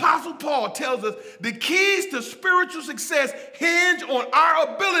great apostle Paul tells us the keys to spiritual success hinge on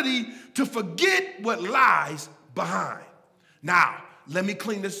our ability to forget what lies behind. Now, let me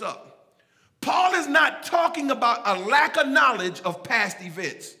clean this up. Paul is not talking about a lack of knowledge of past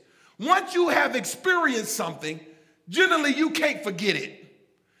events. Once you have experienced something, generally you can't forget it.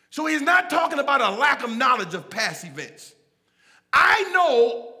 So he's not talking about a lack of knowledge of past events. I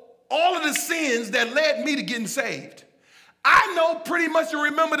know all of the sins that led me to getting saved. I know pretty much to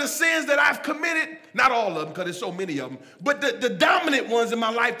remember the sins that I've committed, not all of them because there's so many of them, but the dominant ones in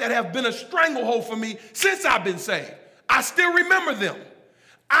my life that have been a stranglehold for me since I've been saved. I still remember them.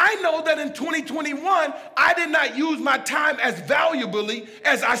 I know that in 2021, I did not use my time as valuably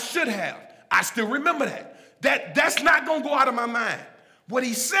as I should have. I still remember that. That's not going to go out of my mind. What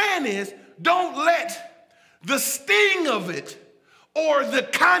he's saying is, don't let the sting of it or the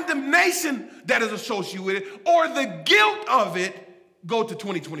condemnation that is associated with it or the guilt of it go to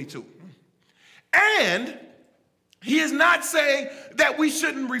 2022. And he is not saying that we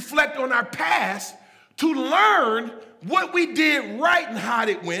shouldn't reflect on our past to learn what we did right and how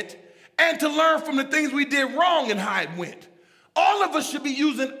it went, and to learn from the things we did wrong and how it went. All of us should be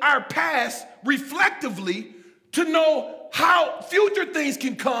using our past reflectively to know how future things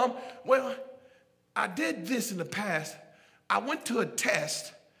can come. Well, I did this in the past. I went to a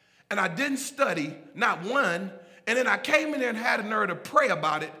test, and I didn't study, not one, and then I came in there and had a nerve to pray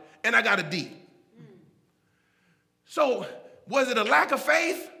about it, and I got a D. So was it a lack of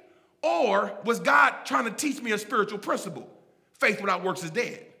faith? Or was God trying to teach me a spiritual principle? Faith without works is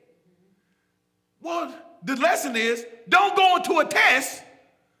dead. Well, the lesson is, don't go into a test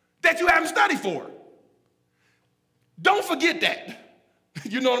that you haven't studied for. Don't forget that.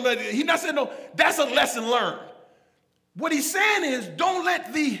 You know what I mean? He's not saying no, that's a lesson learned. What he's saying is, don't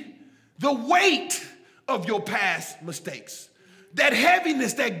let the weight of your past mistakes, that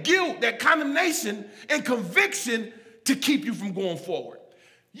heaviness, that guilt, that condemnation and conviction to keep you from going forward.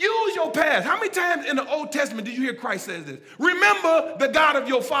 Use your past. How many times in the Old Testament did you hear Christ say this? Remember the God of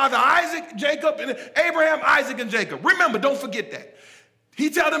your father Isaac, Jacob, and Abraham, Isaac, and Jacob. Remember, don't forget that. He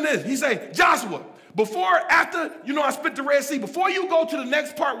tell them this. He say, Joshua, after I split the Red Sea, before you go to the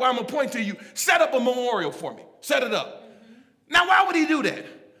next part where I'm going to point to you, set up a memorial for me. Set it up. Now, why would he do that?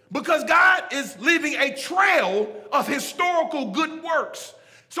 Because God is leaving a trail of historical good works.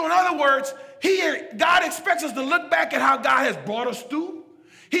 So in other words, God expects us to look back at how God has brought us through.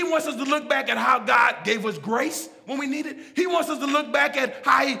 He wants us to look back at how God gave us grace when we need it. He wants us to look back at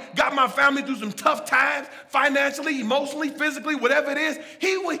how he got my family through some tough times, financially, emotionally, physically, whatever it is.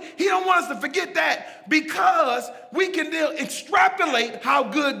 He don't want us to forget that, because we can then extrapolate how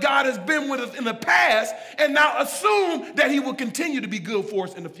good God has been with us in the past and now assume that he will continue to be good for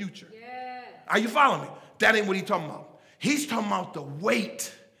us in the future. Yeah. Are you following me? That ain't what he's talking about. He's talking about the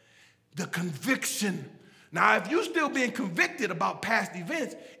weight, the conviction. Now, if you're still being convicted about past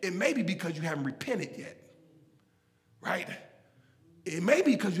events, it may be because you haven't repented yet, right? It may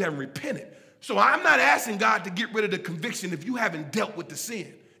be because you haven't repented. So I'm not asking God to get rid of the conviction if you haven't dealt with the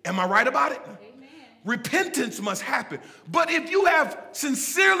sin. Am I right about it? Amen. Repentance must happen. But if you have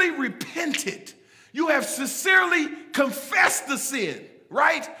sincerely repented, you have sincerely confessed the sin,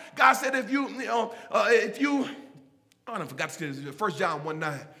 right? God said I forgot to say 1 John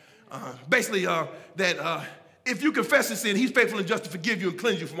 1:9. Basically, that if you confess your sin, he's faithful and just to forgive you and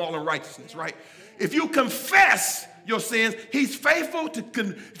cleanse you from all unrighteousness, right? If you confess your sins, he's faithful to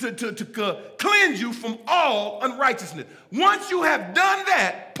cleanse you from all unrighteousness. Once you have done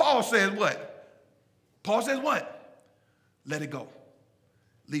that, Paul says what? Paul says what? Let it go.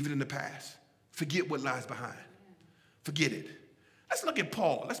 Leave it in the past. Forget what lies behind. Forget it. Let's look at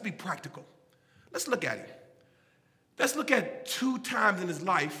Paul. Let's be practical. Let's look at him. Let's look at 2 times in his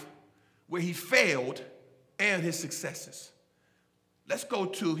life where he failed and his successes. Let's go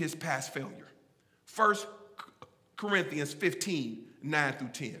to his past failure. 1 Corinthians 15, 9 through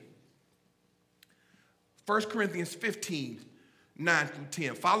 10. 1 Corinthians 15, 9 through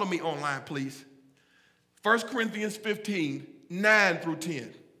 10. Follow me online, please. 1 Corinthians 15, 9 through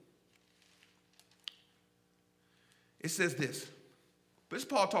 10. It says this. This is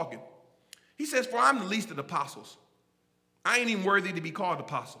Paul talking. He says, for I'm the least of the apostles. I ain't even worthy to be called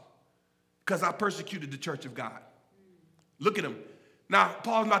apostle because I persecuted the church of God. Look at him. Now,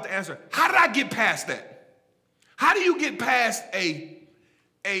 Paul's about to answer, how did I get past that? How do you get past a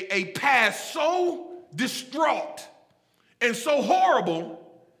past so distraught and so horrible?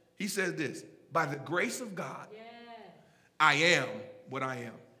 He says this, by the grace of God, I am what I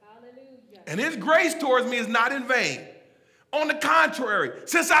am. Hallelujah. And his grace towards me is not in vain. On the contrary,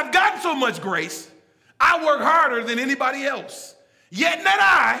 since I've gotten so much grace, I work harder than anybody else. Yet not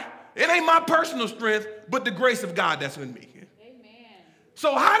I. It ain't my personal strength, but the grace of God that's in me. Amen.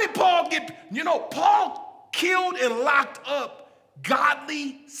 So how did Paul get, Paul killed and locked up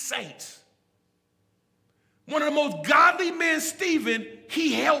godly saints. One of the most godly men, Stephen,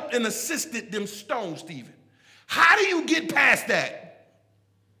 he helped and assisted them stone Stephen. How do you get past that?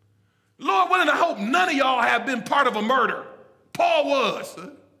 Lord willing, I hope none of y'all have been part of a murder. Paul was.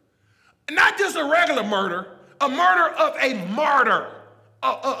 Not just a regular murder, a murder of a martyr,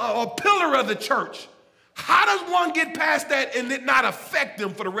 a pillar of the church. How does one get past that and it not affect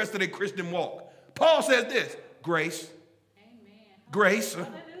them for the rest of their Christian walk? Paul says this, grace. Amen. Grace.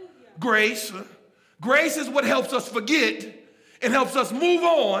 Grace. Grace is what helps us forget and helps us move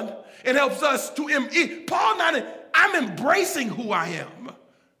on and helps us to, I'm embracing who I am,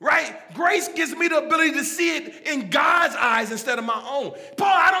 right? Grace gives me the ability to see it in God's eyes instead of my own.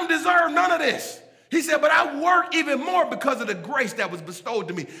 Paul, I don't deserve none of this. He said, but I work even more because of the grace that was bestowed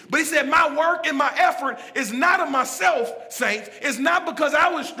to me. But he said, my work and my effort is not of myself, saints. It's not because I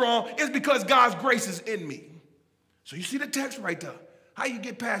was strong. It's because God's grace is in me. So you see the text right there. How you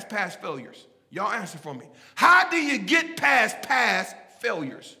get past past failures? Y'all answer for me. How do you get past past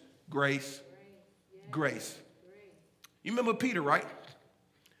failures? Grace. Grace. You remember Peter, right?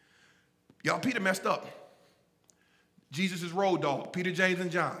 Y'all, Peter messed up. Jesus' road dog, Peter, James, and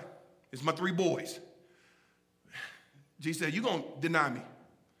John. It's my three boys. Jesus said, you going to deny me?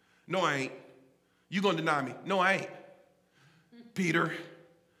 No, I ain't. You going to deny me? No, I ain't. Peter,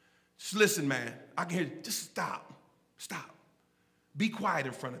 just listen, man. I can hear you. Just stop. Stop. Be quiet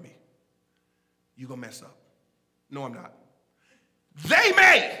in front of me. You're going to mess up. No, I'm not. They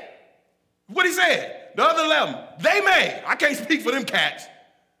may. What he said. The other 11. They may. I can't speak for them cats.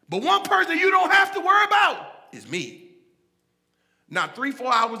 But one person you don't have to worry about is me. Now, 3-4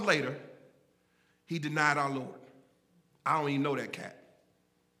 hours later, he denied our Lord. I don't even know that cat.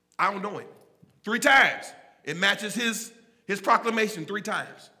 I don't know it. 3 times. It matches his proclamation 3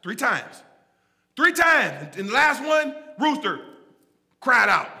 times. 3 times. 3 times. And the last one, Rooster cried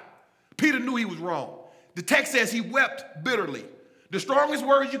out. Peter knew he was wrong. The text says he wept bitterly. The strongest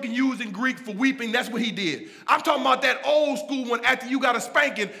words you can use in Greek for weeping, that's what he did. I'm talking about that old school one after you got a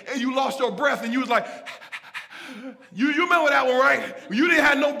spanking and you lost your breath and you was like, you remember that one, right? You didn't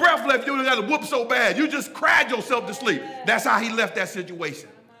have no breath left. You didn't have to whoop so bad. You just cried yourself to sleep. That's how he left that situation.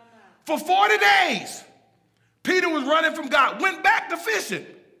 For 40 days, Peter was running from God. Went back to fishing.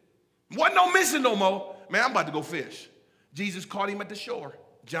 Wasn't no mission no more. Man, I'm about to go fish. Jesus caught him at the shore.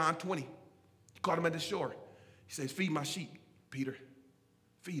 John 20. He caught him at the shore. He says, feed my sheep, Peter.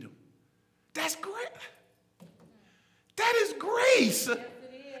 Feed them. That's great. That is grace.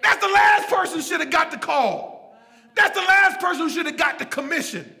 That's the last person who should have got the call. That's the last person who should have got the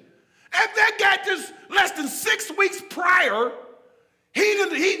commission. If that guy just less than 6 weeks prior,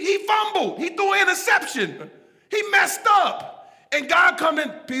 he fumbled. He threw an interception. He messed up. And God come in,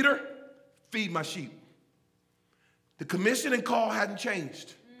 Peter, feed my sheep. The commission and call hadn't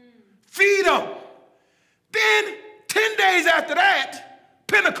changed. Feed them. Then 10 days after that,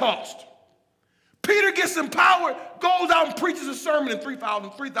 Pentecost. Peter gets empowered, goes out and preaches a sermon, and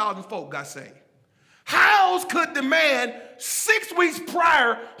 3,000 folk got saved. How else could the man 6 weeks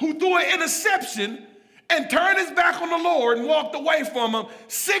prior who threw an interception and turned his back on the Lord and walked away from him,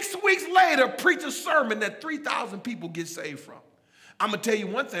 6 weeks later preach a sermon that 3,000 people get saved from? I'm going to tell you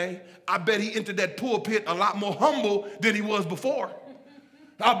one thing. I bet he entered that pulpit a lot more humble than he was before.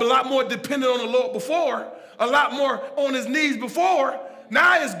 A lot more dependent on the Lord before. A lot more on his knees before.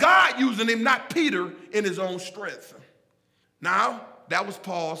 Now it's God using him, not Peter in his own strength. Now, that was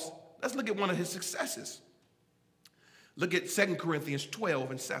Paul's. Let's look at one of his successes. Look at 2 Corinthians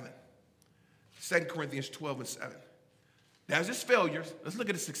 12 and 7. 2 Corinthians 12 and 7. There's his failures. Let's look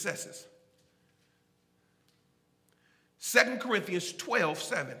at his successes. 2 Corinthians 12,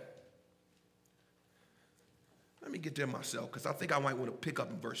 7. Let me get there myself because I think I might want to pick up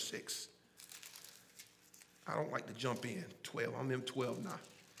in verse 6. I don't like to jump in. 12. I'm in 12 now.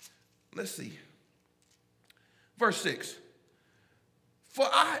 Let's see. Verse 6.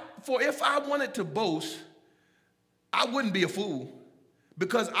 For if I wanted to boast, I wouldn't be a fool,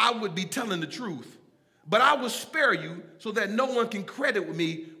 because I would be telling the truth. But I will spare you so that no one can credit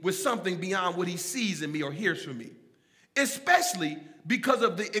me with something beyond what he sees in me or hears from me, especially because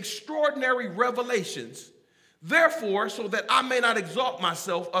of the extraordinary revelations. Therefore, so that I may not exalt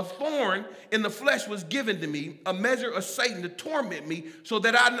myself, a thorn in the flesh was given to me, a measure of Satan to torment me, so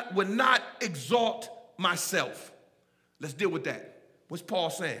that I would not exalt myself. Let's deal with that. What's Paul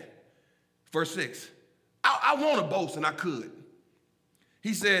saying? Verse 6. I want to boast, and I could.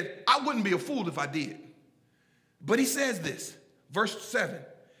 He said, I wouldn't be a fool if I did. But he says this, verse 7,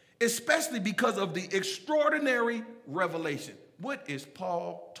 especially because of the extraordinary revelation. What is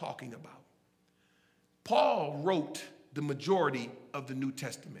Paul talking about? Paul wrote the majority of the New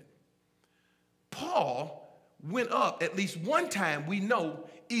Testament. Paul went up at least one time, we know,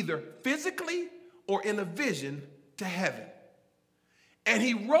 either physically or in a vision to heaven. And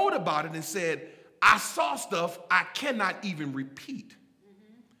he wrote about it and said, I saw stuff I cannot even repeat.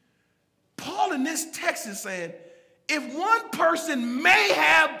 Paul in this text is saying, if one person may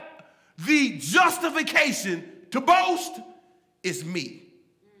have the justification to boast, it's me.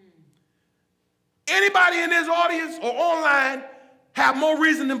 Anybody in this audience or online have more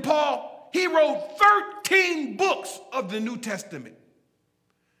reason than Paul? He wrote 13 books of the New Testament.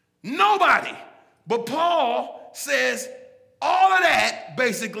 Nobody. But Paul says all of that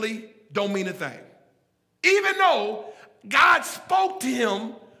basically don't mean a thing. Even though God spoke to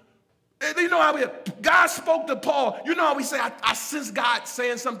him, you know how God spoke to Paul. You know how we say, I sense God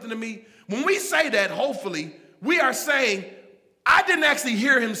saying something to me. When we say that, hopefully, we are saying, I didn't actually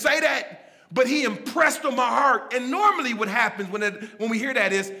hear him say that, but he impressed on my heart. And normally what happens when we hear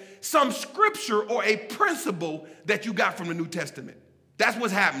that is some scripture or a principle that you got from the New Testament. That's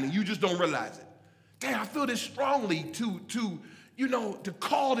what's happening. You just don't realize it. Damn, I feel this strongly to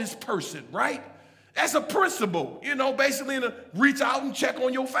call this person, right? That's a principle, basically to reach out and check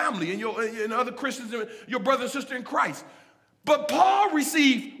on your family and other Christians, your brother and sister in Christ. But Paul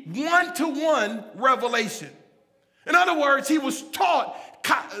received one-to-one revelation. In other words, he was taught,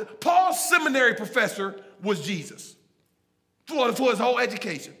 Paul's seminary professor was Jesus for his whole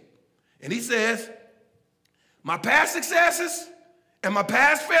education. And he says, my past successes and my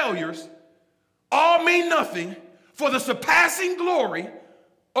past failures all mean nothing for the surpassing glory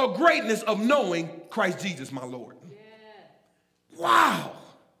or greatness of knowing Christ Jesus, my Lord. Yeah. Wow.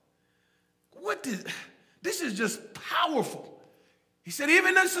 This is just powerful. He said,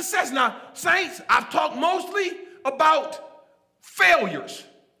 even in success. Now, saints, I've talked mostly about failures,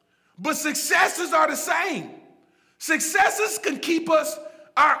 but successes are the same. Successes can keep us,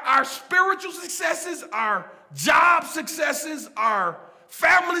 our spiritual successes, our job successes, our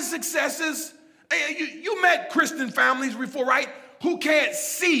family successes. You met Christian families before, right? Who can't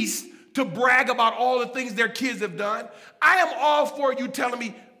cease to brag about all the things their kids have done. I am all for you telling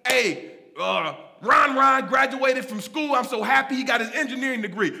me, hey, Ron graduated from school. I'm so happy he got his engineering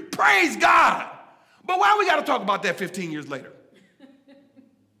degree. Praise God. But why we got to talk about that 15 years later?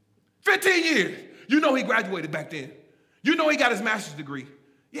 15 years. You know he graduated back then. You know he got his master's degree.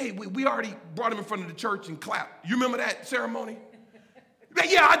 Yeah, we already brought him in front of the church and clapped. You remember that ceremony?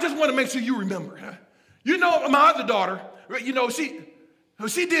 Yeah, I just want to make sure you remember. Huh? You know, my other daughter,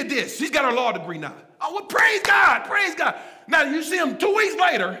 she did this. She's got her law degree now. Oh, well, praise God, praise God. Now, you see him 2 weeks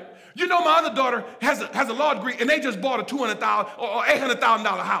later, you know my other daughter has a law degree, and they just bought a $200,000 or $800,000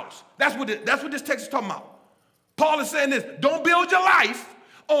 house. That's what this text is talking about. Paul is saying this, don't build your life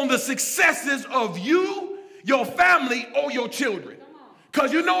on the successes of you, your family, or your children.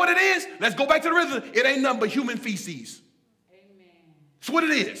 Because you know what it is? Let's go back to the rhythm. It ain't nothing but human feces. Amen. That's what it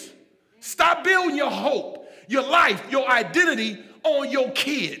is. Stop building your hope, your life, your identity on your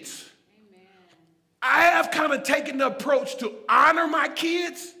kids. Amen. I have kind of taken the approach to honor my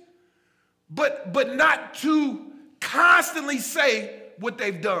kids, but not to constantly say what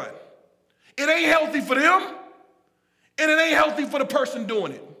they've done. It ain't healthy for them, and it ain't healthy for the person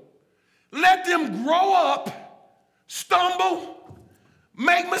doing it. Let them grow up, stumble,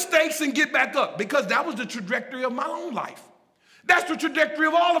 make mistakes, and get back up, because that was the trajectory of my own life. That's the trajectory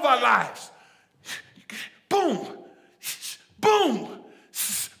of all of our lives. Boom, boom,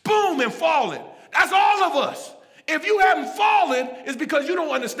 boom, and falling. That's all of us. If you haven't fallen, it's because you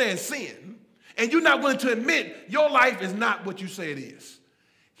don't understand sin, and you're not willing to admit your life is not what you say it is.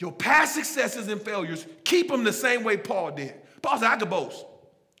 Your past successes and failures, keep them the same way Paul did. Paul said, I could boast.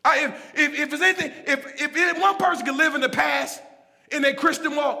 If there's anything, if one person can live in the past in their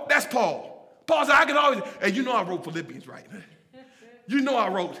Christian walk, that's Paul. Paul said, I can always, and you know I wrote Philippians right. You know I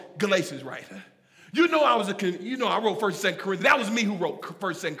wrote Galatians right. You know I wrote 1st and 2nd Corinthians. That was me who wrote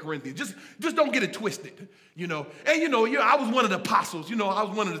 1st and 2nd Corinthians. Just don't get it twisted, And I was one of the apostles. I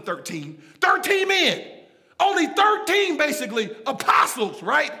was one of the 13. 13 men. Only 13 basically apostles,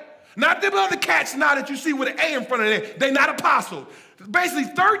 right? Not them other cats now that you see with an A in front of them. They're not apostles. Basically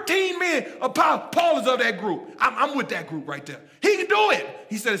 13 men. Paul is of that group. I'm with that group right there. He can do it.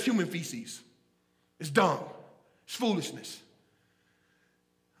 He said it's human feces. It's dumb. It's foolishness.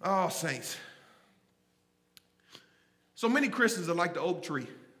 Oh, saints. So many Christians are like the oak tree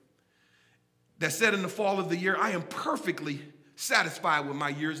that said in the fall of the year, I am perfectly satisfied with my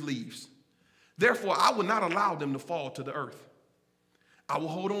year's leaves. Therefore, I will not allow them to fall to the earth. I will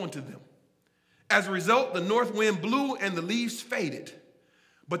hold on to them. As a result, the north wind blew and the leaves faded,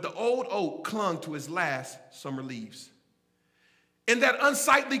 but the old oak clung to its last summer leaves. In that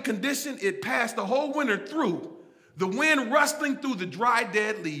unsightly condition, it passed the whole winter through, the wind rustling through the dry,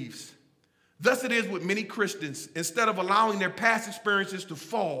 dead leaves. Thus it is with many Christians. Instead of allowing their past experiences to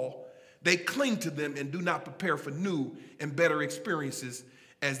fall, they cling to them and do not prepare for new and better experiences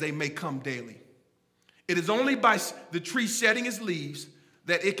as they may come daily. It is only by the tree shedding its leaves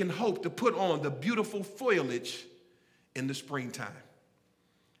that it can hope to put on the beautiful foliage in the springtime.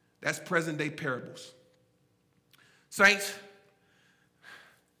 That's present-day parables. Saints,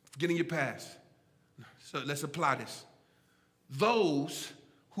 forgetting your past. So let's apply this. Those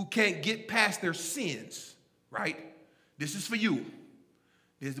who can't get past their sins, right? This is for you.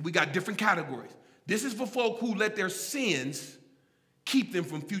 We got different categories. This is for folk who let their sins keep them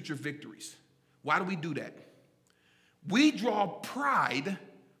from future victories. Why do we do that? We draw pride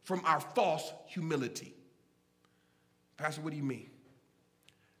from our false humility. Pastor, what do you mean?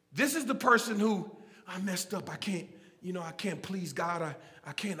 This is the person who, I messed up. I can't please God.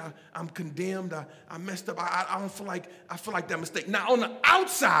 I'm condemned. I messed up. I feel like that mistake. Now, on the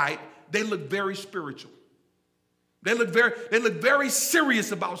outside, they look very spiritual. They look very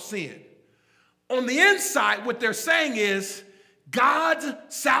serious about sin. On the inside, what they're saying is God's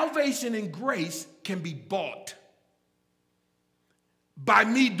salvation and grace can be bought by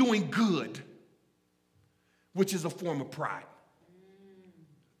me doing good, which is a form of pride.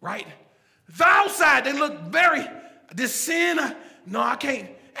 Right? The outside, they look very, this sin, no, I can't.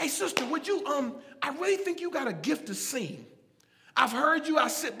 Hey, sister, would you, I really think you got a gift to sing. I've heard you, I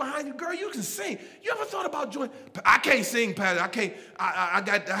sit behind you. Girl, you can sing. You ever thought about joining? I can't sing, Pastor. I can't,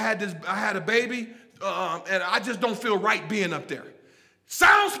 I had a baby, and I just don't feel right being up there.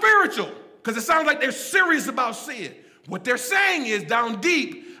 Sounds spiritual, because it sounds like they're serious about sin. What they're saying is, down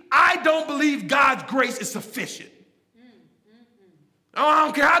deep, I don't believe God's grace is sufficient. I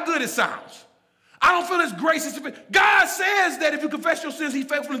don't care how good it sounds. I don't feel His grace is sufficient. God says that if you confess your sins, He's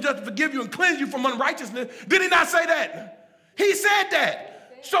faithful and just to forgive you and cleanse you from unrighteousness. Did He not say that? He said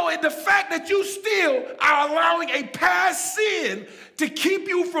that. So the fact that you still are allowing a past sin to keep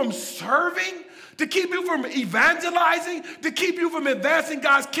you from serving, to keep you from evangelizing, to keep you from advancing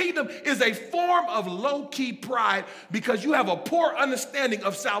God's kingdom is a form of low-key pride because you have a poor understanding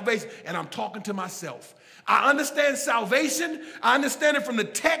of salvation. And I'm talking to myself. I understand salvation. I understand it from the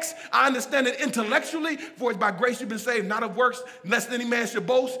text. I understand it intellectually. For it's by grace you've been saved, not of works, lest any man should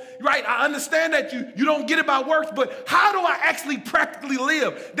boast. Right? I understand that you don't get it by works, but how do I actually practically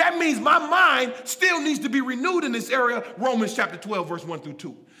live? That means my mind still needs to be renewed in this area. Romans chapter 12, verse 1 through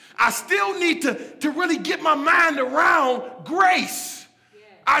 2. I still need to really get my mind around grace. Yeah.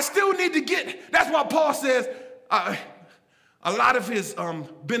 I still need to get, that's why Paul says a lot of his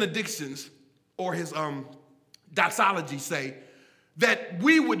benedictions or his doxology say that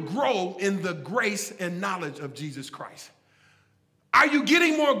we would grow in the grace and knowledge of Jesus Christ. Are you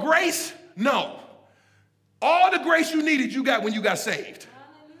getting more grace? No. All the grace you needed, you got when you got saved.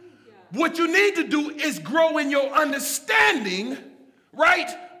 Hallelujah. What you need to do is grow in your understanding, right,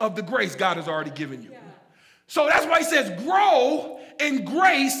 of the grace God has already given you. Yeah. So that's why he says grow in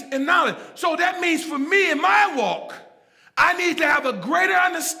grace and knowledge. So that means for me in my walk, I need to have a greater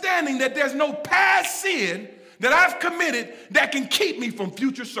understanding that there's no past sin that I've committed that can keep me from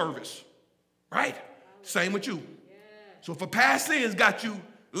future service. Right? Same with you. Yeah. So if a past sin's got you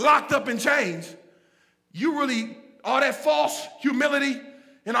locked up in chains, you really, all that false humility,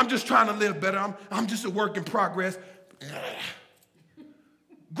 and I'm just trying to live better. I'm just a work in progress.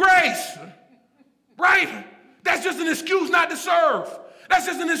 Grace. Right? That's just an excuse not to serve. That's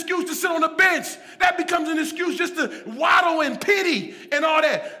just an excuse to sit on the bench. That becomes an excuse just to waddle in pity and all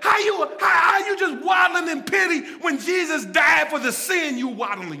that. How you just waddling in pity when Jesus died for the sin you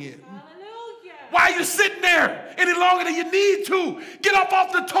waddling in? Hallelujah. Why are you sitting there any longer than you need to? Get up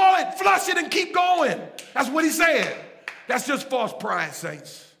off the toilet, flush it, and keep going. That's what he said. That's just false pride,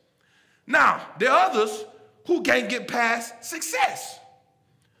 saints. Now, there are others who can't get past success.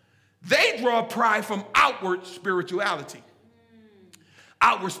 They draw pride from outward spirituality.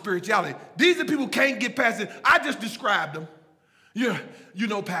 Outward spirituality. These are people who can't get past it. I just described them. You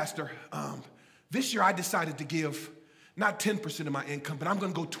know, Pastor, this year I decided to give not 10% of my income, but I'm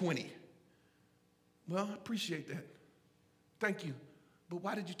going to go 20. Well, I appreciate that. Thank you. But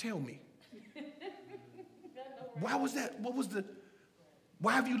why did you tell me? Why was that?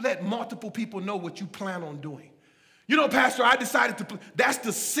 Why have you let multiple people know what you plan on doing? You know, Pastor, I decided to, that's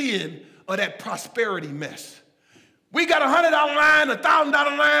the sin of that prosperity mess. We got a $100 line, a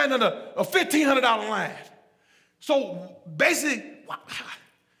 $1,000 line, and a $1,500 line. So basically,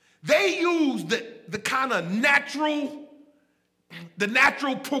 they use the kind of natural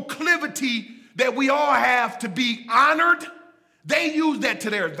proclivity that we all have to be honored They use that to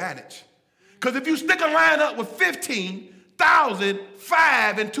their advantage. Because if you stick a line up with 15,000,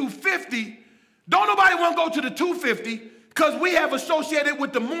 5, and 250, don't nobody want to go to the 250 because we have associated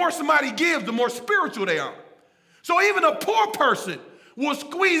with the more somebody gives, the more spiritual they are. So even a poor person will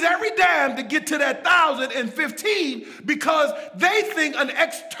squeeze every dime to get to that 1,015 because they think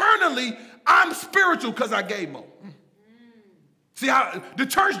externally I'm spiritual because I gave more. See how the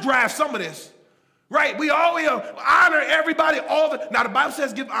church drives some of this, right? We always honor everybody. Now the Bible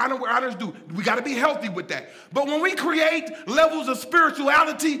says give honor where honor is due. We got to be healthy with that. But when we create levels of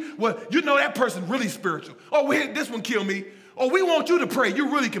spirituality, well, you know that person really spiritual. Oh, this one killed me. Oh, we want you to pray.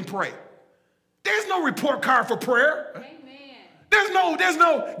 You really can pray. There's no report card for prayer. Amen. There's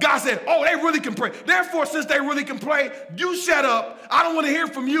no, God said, oh, they really can pray. Therefore, since they really can pray, you shut up. I don't want to hear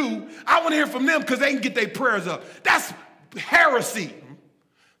from you. I want to hear from them because they can get their prayers up. That's heresy.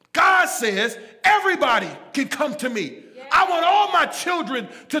 God says everybody can come to me. Yeah. I want all my children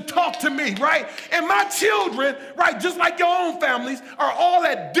to talk to me, right? And my children, right, just like your own families, are all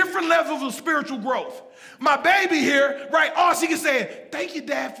at different levels of spiritual growth. My baby here, right, all she can say, thank you,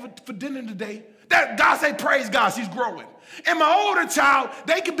 Dad, for dinner today. That God say, praise God, she's growing. And my older child,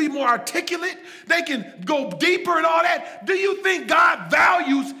 they can be more articulate. They can go deeper and all that. Do you think God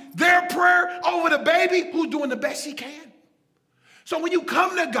values their prayer over the baby who's doing the best she can? So when you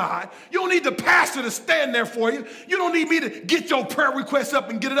come to God, you don't need the pastor to stand there for you. You don't need me to get your prayer requests up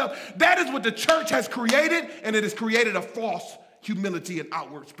and get it up. That is what the church has created, and it has created a false humility and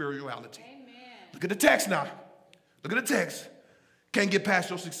outward spirituality. Amen. Look at the text now. Look at the text. Can't get past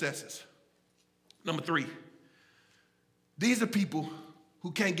your successes. Number 3. These are people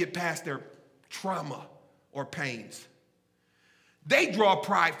who can't get past their trauma or pains. They draw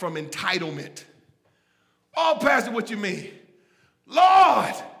pride from entitlement. Oh, Pastor, what you mean?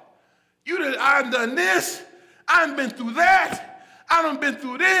 Lord, I've done this. I've been through that. I done been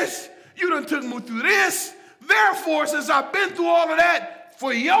through this. You done took me through this. Therefore, since I've been through all of that,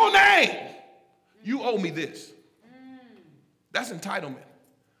 for your name, you owe me this. That's entitlement.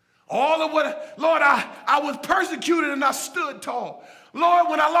 All of what, Lord, I was persecuted and I stood tall. Lord,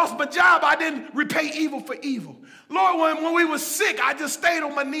 when I lost my job, I didn't repay evil for evil. Lord, when we were sick, I just stayed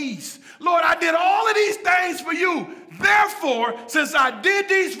on my knees. Lord, I did all of these things for you. Therefore, since I did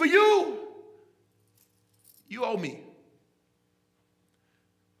these for you, you owe me.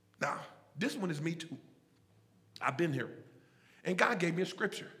 Now, this one is me too. I've been here. And God gave me a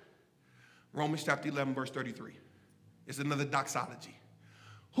scripture. Romans chapter 11, verse 33. It's another doxology.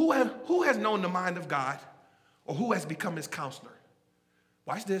 Who has known the mind of God, or who has become his counselor?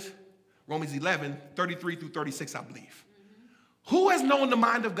 Watch this. Romans 11, 33 through 36, I believe. Mm-hmm. Who has known the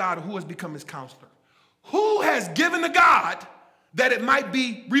mind of God, or who has become his counselor? Who has given to God that it might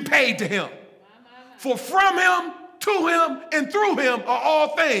be repaid to him? For from him, to him, and through him are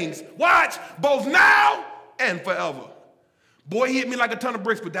all things. Watch, both now and forever. Boy, he hit me like a ton of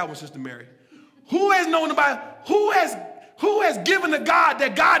bricks with that one, Sister Mary. Who has known the Bible? Who has given to God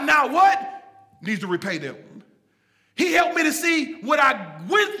that God now what? Needs to repay them. He helped me to see what I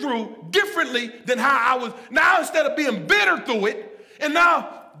went through differently than how I was. Now instead of being bitter through it, and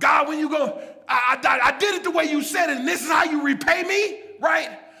now, God, when you go, I did it the way you said it, and this is how you repay me, right?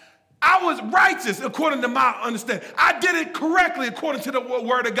 I was righteous according to my understanding. I did it correctly according to the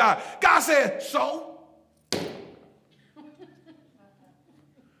word of God. God said, so?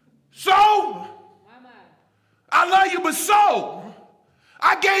 So? I love you, but so?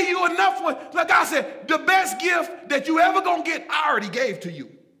 I gave you enough. Like I said, the best gift that you ever gonna get, I already gave to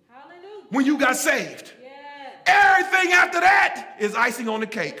you. Hallelujah. When you got saved. Yeah. Everything after that is icing on the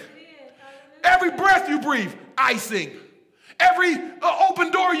cake. Every breath you breathe, icing. Every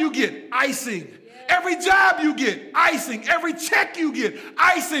open door you get, icing. Yeah. Every job you get, icing. Every check you get,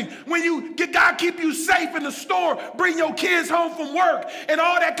 icing. When you get God keep you safe in the store, bring your kids home from work, and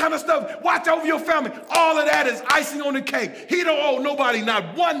all that kind of stuff, watch over your family. All of that is icing on the cake. He don't owe nobody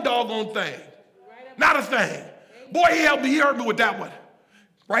not one doggone thing. Not a thing. Boy, he helped me. He hurt me with that one.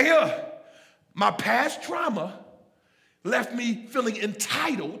 Right here. My past trauma left me feeling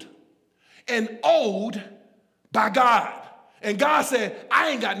entitled and owed by God. And God said, I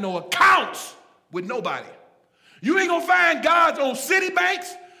ain't got no accounts with nobody. You ain't gonna find God's on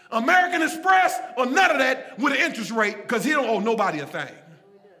Citibanks, American Express, or none of that with an interest rate, because he don't owe nobody a thing.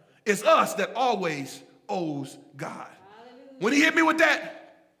 It's us that always owes God. When he hit me with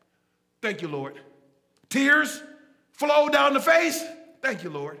that, thank you, Lord. Tears flowed down the face. Thank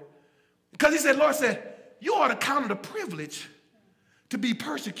you, Lord. Because he said, Lord said, you ought to count it a privilege to be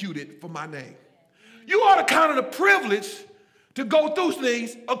persecuted for my name. You ought to count it a privilege to go through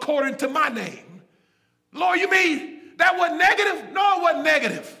things according to my name. Lord, you mean That wasn't negative? No, it wasn't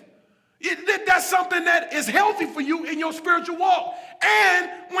negative. That's something that is healthy for you in your spiritual walk. And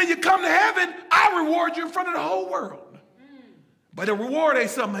when you come to heaven, I reward you in front of the whole world. But the reward ain't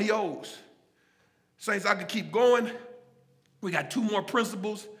something he owes. Saints, I could keep going. We got 2 more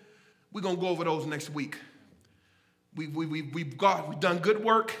principles. We're going to go over those next week. We've done good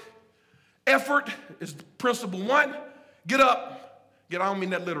work. Effort is principle 1. Get up. I don't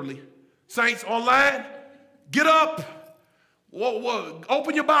mean that literally. Saints online, get up. Whoa,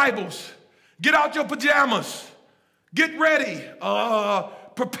 open your Bibles. Get out your pajamas. Get ready.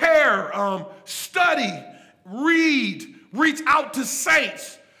 Prepare. Study. Read. Reach out to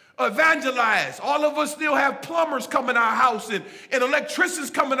saints. Evangelize. All of us still have plumbers come in our house and electricians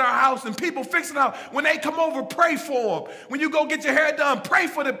come in our house and people fixing out. When they come over, pray for them. When you go get your hair done, pray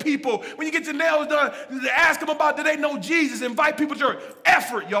for the people. When you get your nails done, ask them about, do they know Jesus? Invite people to your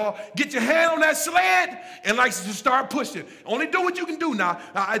effort, y'all. Get your hand on that sled and just start pushing. Only do what you can do now.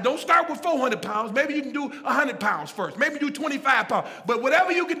 Don't start with 400 pounds. Maybe you can do 100 pounds first. Maybe do 25 pounds. But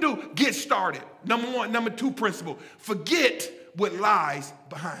whatever you can do, get started. Number 1. Number 2 principle, forget what lies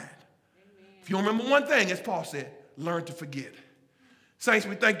behind. Amen. If you remember one thing, as Paul said, learn to forget. Saints,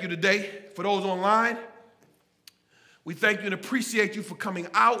 we thank you today. For those online, we thank you and appreciate you for coming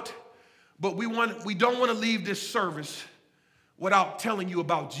out. But we don't want to leave this service without telling you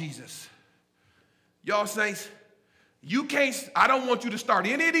about Jesus. Y'all saints, I don't want you to start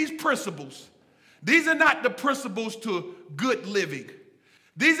any of these principles. These are not the principles to good living.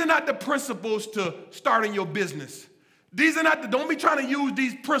 These are not the principles to starting your business. These are not don't be trying to use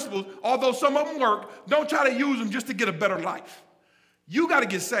these principles, although some of them work. Don't try to use them just to get a better life. You got to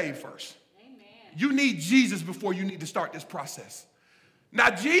get saved first. Amen. You need Jesus before you need to start this process. Now,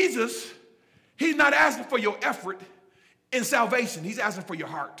 Jesus, he's not asking for your effort in salvation. He's asking for your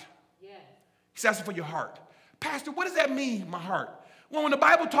heart. Yeah. He's asking for your heart. Pastor, what does that mean, my heart? Well, when the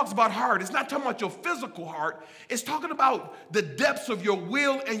Bible talks about heart, it's not talking about your physical heart. It's talking about the depths of your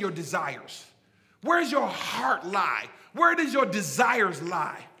will and your desires. Where does your heart lie? Where does your desires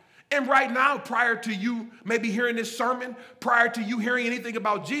lie? And right now, prior to you maybe hearing this sermon, prior to you hearing anything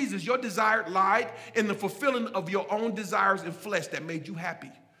about Jesus, your desire lied in the fulfilling of your own desires in flesh that made you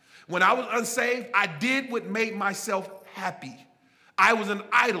happy. When I was unsaved, I did what made myself happy. I was an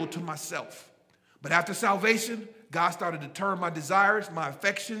idol to myself. But after salvation, God started to turn my desires, my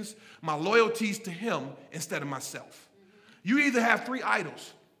affections, my loyalties to him instead of myself. You either have 3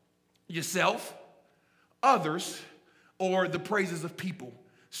 idols: yourself, others, or the praises of people.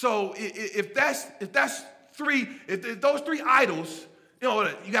 So if those 3 idols,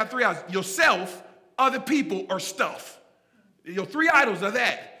 you got 3 idols: yourself, other people, or stuff. Your 3 idols are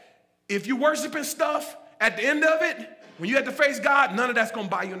that. If you worshiping stuff, at the end of it, when you have to face God, none of that's going to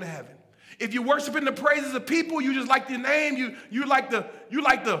buy you into heaven. If you're worshiping the praises of people, you just like the name, you like the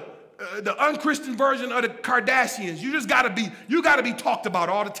unchristian version of the Kardashians. You gotta be talked about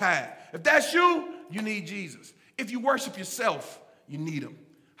all the time. If that's you, you need Jesus. If you worship yourself, you need him.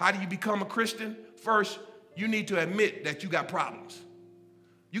 How do you become a Christian? First, you need to admit that you got problems.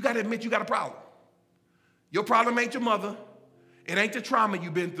 You got to admit you got a problem. Your problem ain't your mother. It ain't the trauma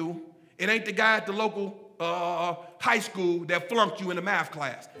you've been through. It ain't the guy at the local high school that flunked you in the math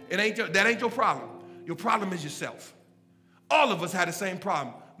class. That ain't your problem. Your problem is yourself. All of us had the same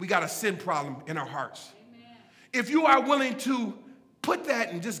problem. We got a sin problem in our hearts. Amen. If you are willing to put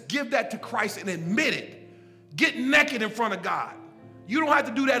that and just give that to Christ and admit it, get naked in front of God. You don't have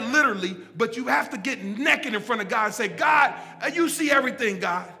to do that literally, but you have to get naked in front of God and say, God, you see everything,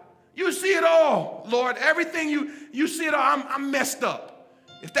 God. You see it all, Lord. Everything you see it all. I'm messed up.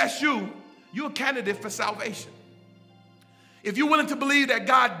 If that's you, you're a candidate for salvation. If you're willing to believe that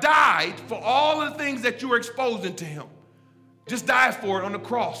God died for all of the things that you were exposing to him, just died for it on the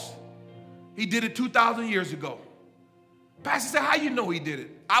cross. He did it 2,000 years ago. Pastor said, how you know he did it?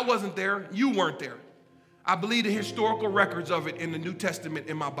 I wasn't there. You weren't there. I believe the historical records of it in the New Testament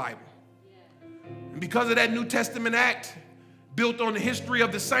in my Bible. And because of that New Testament act, built on the history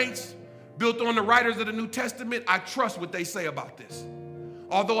of the saints, built on the writers of the New Testament, I trust what they say about this.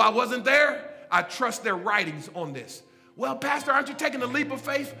 Although I wasn't there, I trust their writings on this. Well, Pastor, aren't you taking a leap of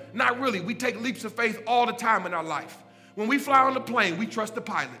faith? Not really. We take leaps of faith all the time in our life. When we fly on the plane, we trust the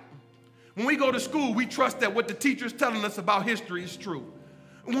pilot. When we go to school, we trust that what the teacher's telling us about history is true.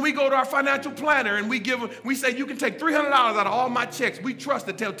 When we go to our financial planner and we say, you can take $300 out of all my checks, we trust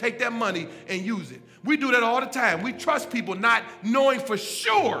that they'll take that money and use it. We do that all the time. We trust people not knowing for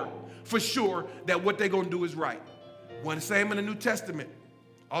sure that what they're going to do is right. Well, the same in the New Testament.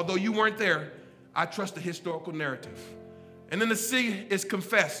 Although you weren't there, I trust the historical narrative. And then the C is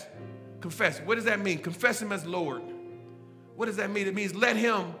confess. Confess. What does that mean? Confess him as Lord. What does that mean? It means let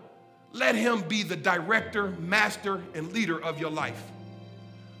him be the director, master, and leader of your life.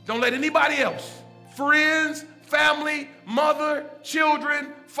 Don't let anybody else, friends, family, mother,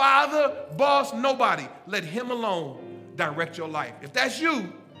 children, father, boss, nobody, let him alone direct your life. If that's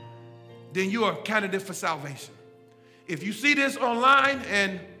you, then you are a candidate for salvation. If you see this online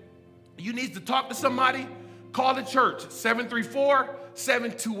and you need to talk to somebody, call the church,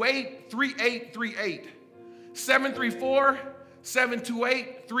 734-728-3838.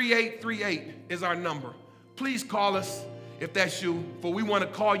 734-728-3838 is our number. Please call us if that's you, for we want to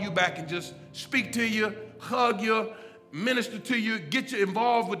call you back and just speak to you, hug you, minister to you, get you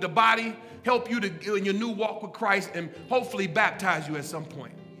involved with the body, help you in your new walk with Christ, and hopefully baptize you at some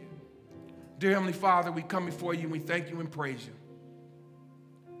point. Dear Heavenly Father, we come before you and we thank you and praise you.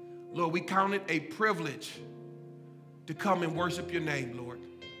 Lord, we count it a privilege to come and worship your name, Lord.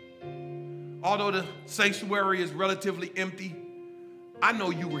 Although the sanctuary is relatively empty, I know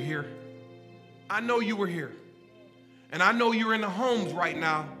you were here. I know you were here. And I know you're in the homes right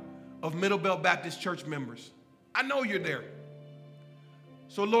now of Middlebelt Baptist Church members. I know you're there.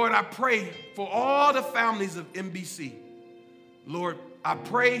 So, Lord, I pray for all the families of MBC. Lord, I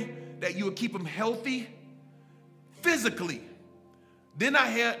pray that you would keep them healthy physically. Then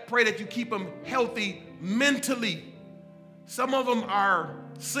I pray that you keep them healthy mentally. Some of them are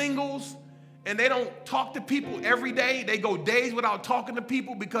singles and they don't talk to people every day. They go days without talking to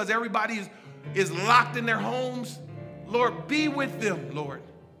people because everybody is locked in their homes. Lord, be with them, Lord.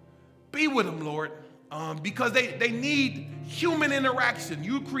 Be with them, Lord, because they need human interaction.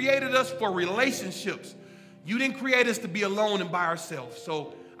 You created us for relationships. You didn't create us to be alone and by ourselves.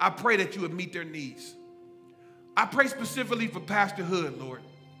 So I pray that you would meet their needs. I pray specifically for Pastor Hood, Lord.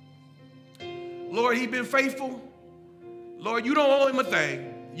 Lord, he's been faithful. Lord, you don't owe him a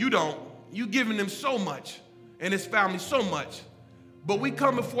thing. You don't. You've given him so much and his family so much. But we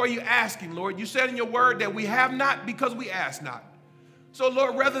come before you asking, Lord. You said in your word that we have not because we ask not. So,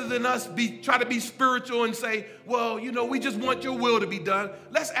 Lord, rather than us try to be spiritual and say, well, we just want your will to be done,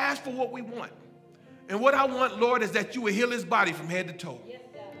 let's ask for what we want. And what I want, Lord, is that you would heal his body from head to toe. Yes,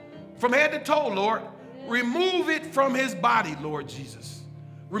 from head to toe, Lord. Yes. Remove it from his body, Lord Jesus.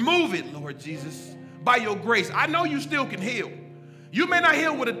 Remove it, Lord Jesus, by your grace. I know you still can heal. You may not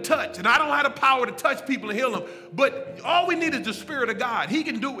heal with a touch, and I don't have the power to touch people and heal them, but all we need is the Spirit of God. He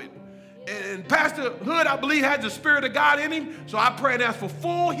can do it. And Pastor Hood, I believe, has the Spirit of God in him, so I pray and ask for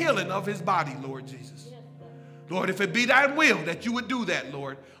full healing of his body, Lord Jesus. Lord, if it be thy will that you would do that,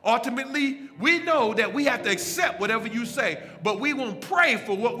 Lord. Ultimately, we know that we have to accept whatever you say, but we won't pray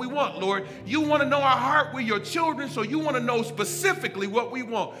for what we want, Lord. You want to know our heart with your children, so you want to know specifically what we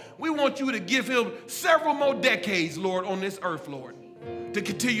want. We want you to give him several more decades, Lord, on this earth, Lord, to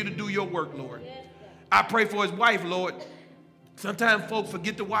continue to do your work, Lord. I pray for his wife, Lord. Sometimes folks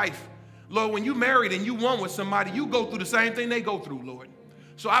forget the wife. Lord, when you married and you one with somebody, you go through the same thing they go through, Lord.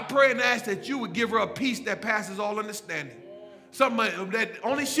 So I pray and ask that you would give her a peace that passes all understanding. Something that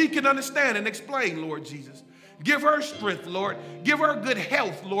only she can understand and explain, Lord Jesus. Give her strength, Lord. Give her good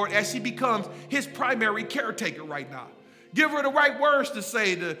health, Lord, as she becomes his primary caretaker right now. Give her the right words to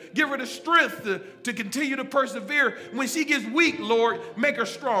say, give her the strength to continue to persevere. When she gets weak, Lord, make her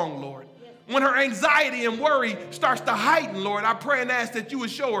strong, Lord. When her anxiety and worry starts to heighten, Lord, I pray and ask that you would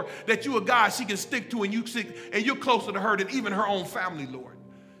show her that you are God she can stick to and you're closer to her than even her own family, Lord.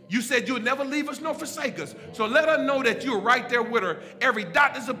 You said you would never leave us nor forsake us. So let her know that you're right there with her. Every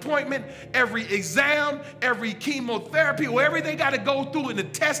doctor's appointment, every exam, every chemotherapy, or everything got to go through in the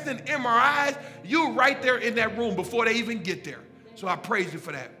testing, MRIs, you're right there in that room before they even get there. So I praise you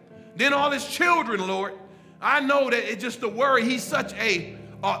for that. Then all his children, Lord, I know that it's just the worry. He's such a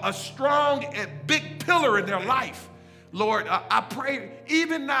strong and big pillar in their life. Lord, I pray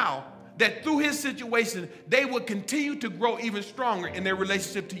even now that through his situation, they will continue to grow even stronger in their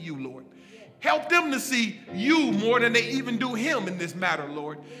relationship to you, Lord. Help them to see you more than they even do him in this matter,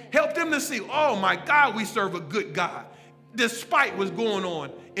 Lord. Help them to see, oh my God, we serve a good God, despite what's going on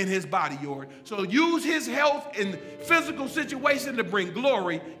in his body, Lord. So use his health and physical situation to bring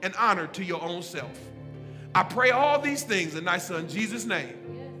glory and honor to your own self. I pray all these things in thy son Jesus'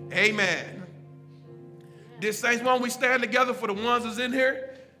 name. Amen. Dear saints, why don't we stand together for the ones that's in here?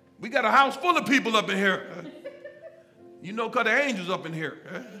 We got a house full of people up in here. You know, because the angels up in here.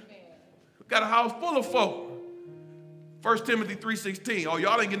 We got a house full of folk. 1 Timothy 3:16. Oh,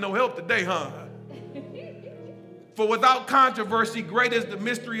 y'all ain't getting no help today, huh? For without controversy, great is the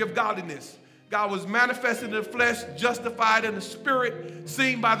mystery of godliness. God was manifested in the flesh, justified in the spirit,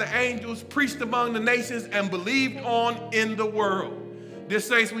 seen by the angels, preached among the nations, and believed on in the world. Dear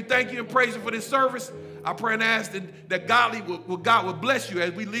saints, we thank you and praise you for this service. I pray and ask that God will bless you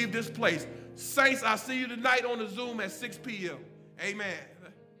as we leave this place. Saints, I'll see you tonight on the Zoom at 6 p.m. Amen.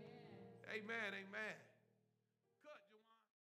 Amen. Amen.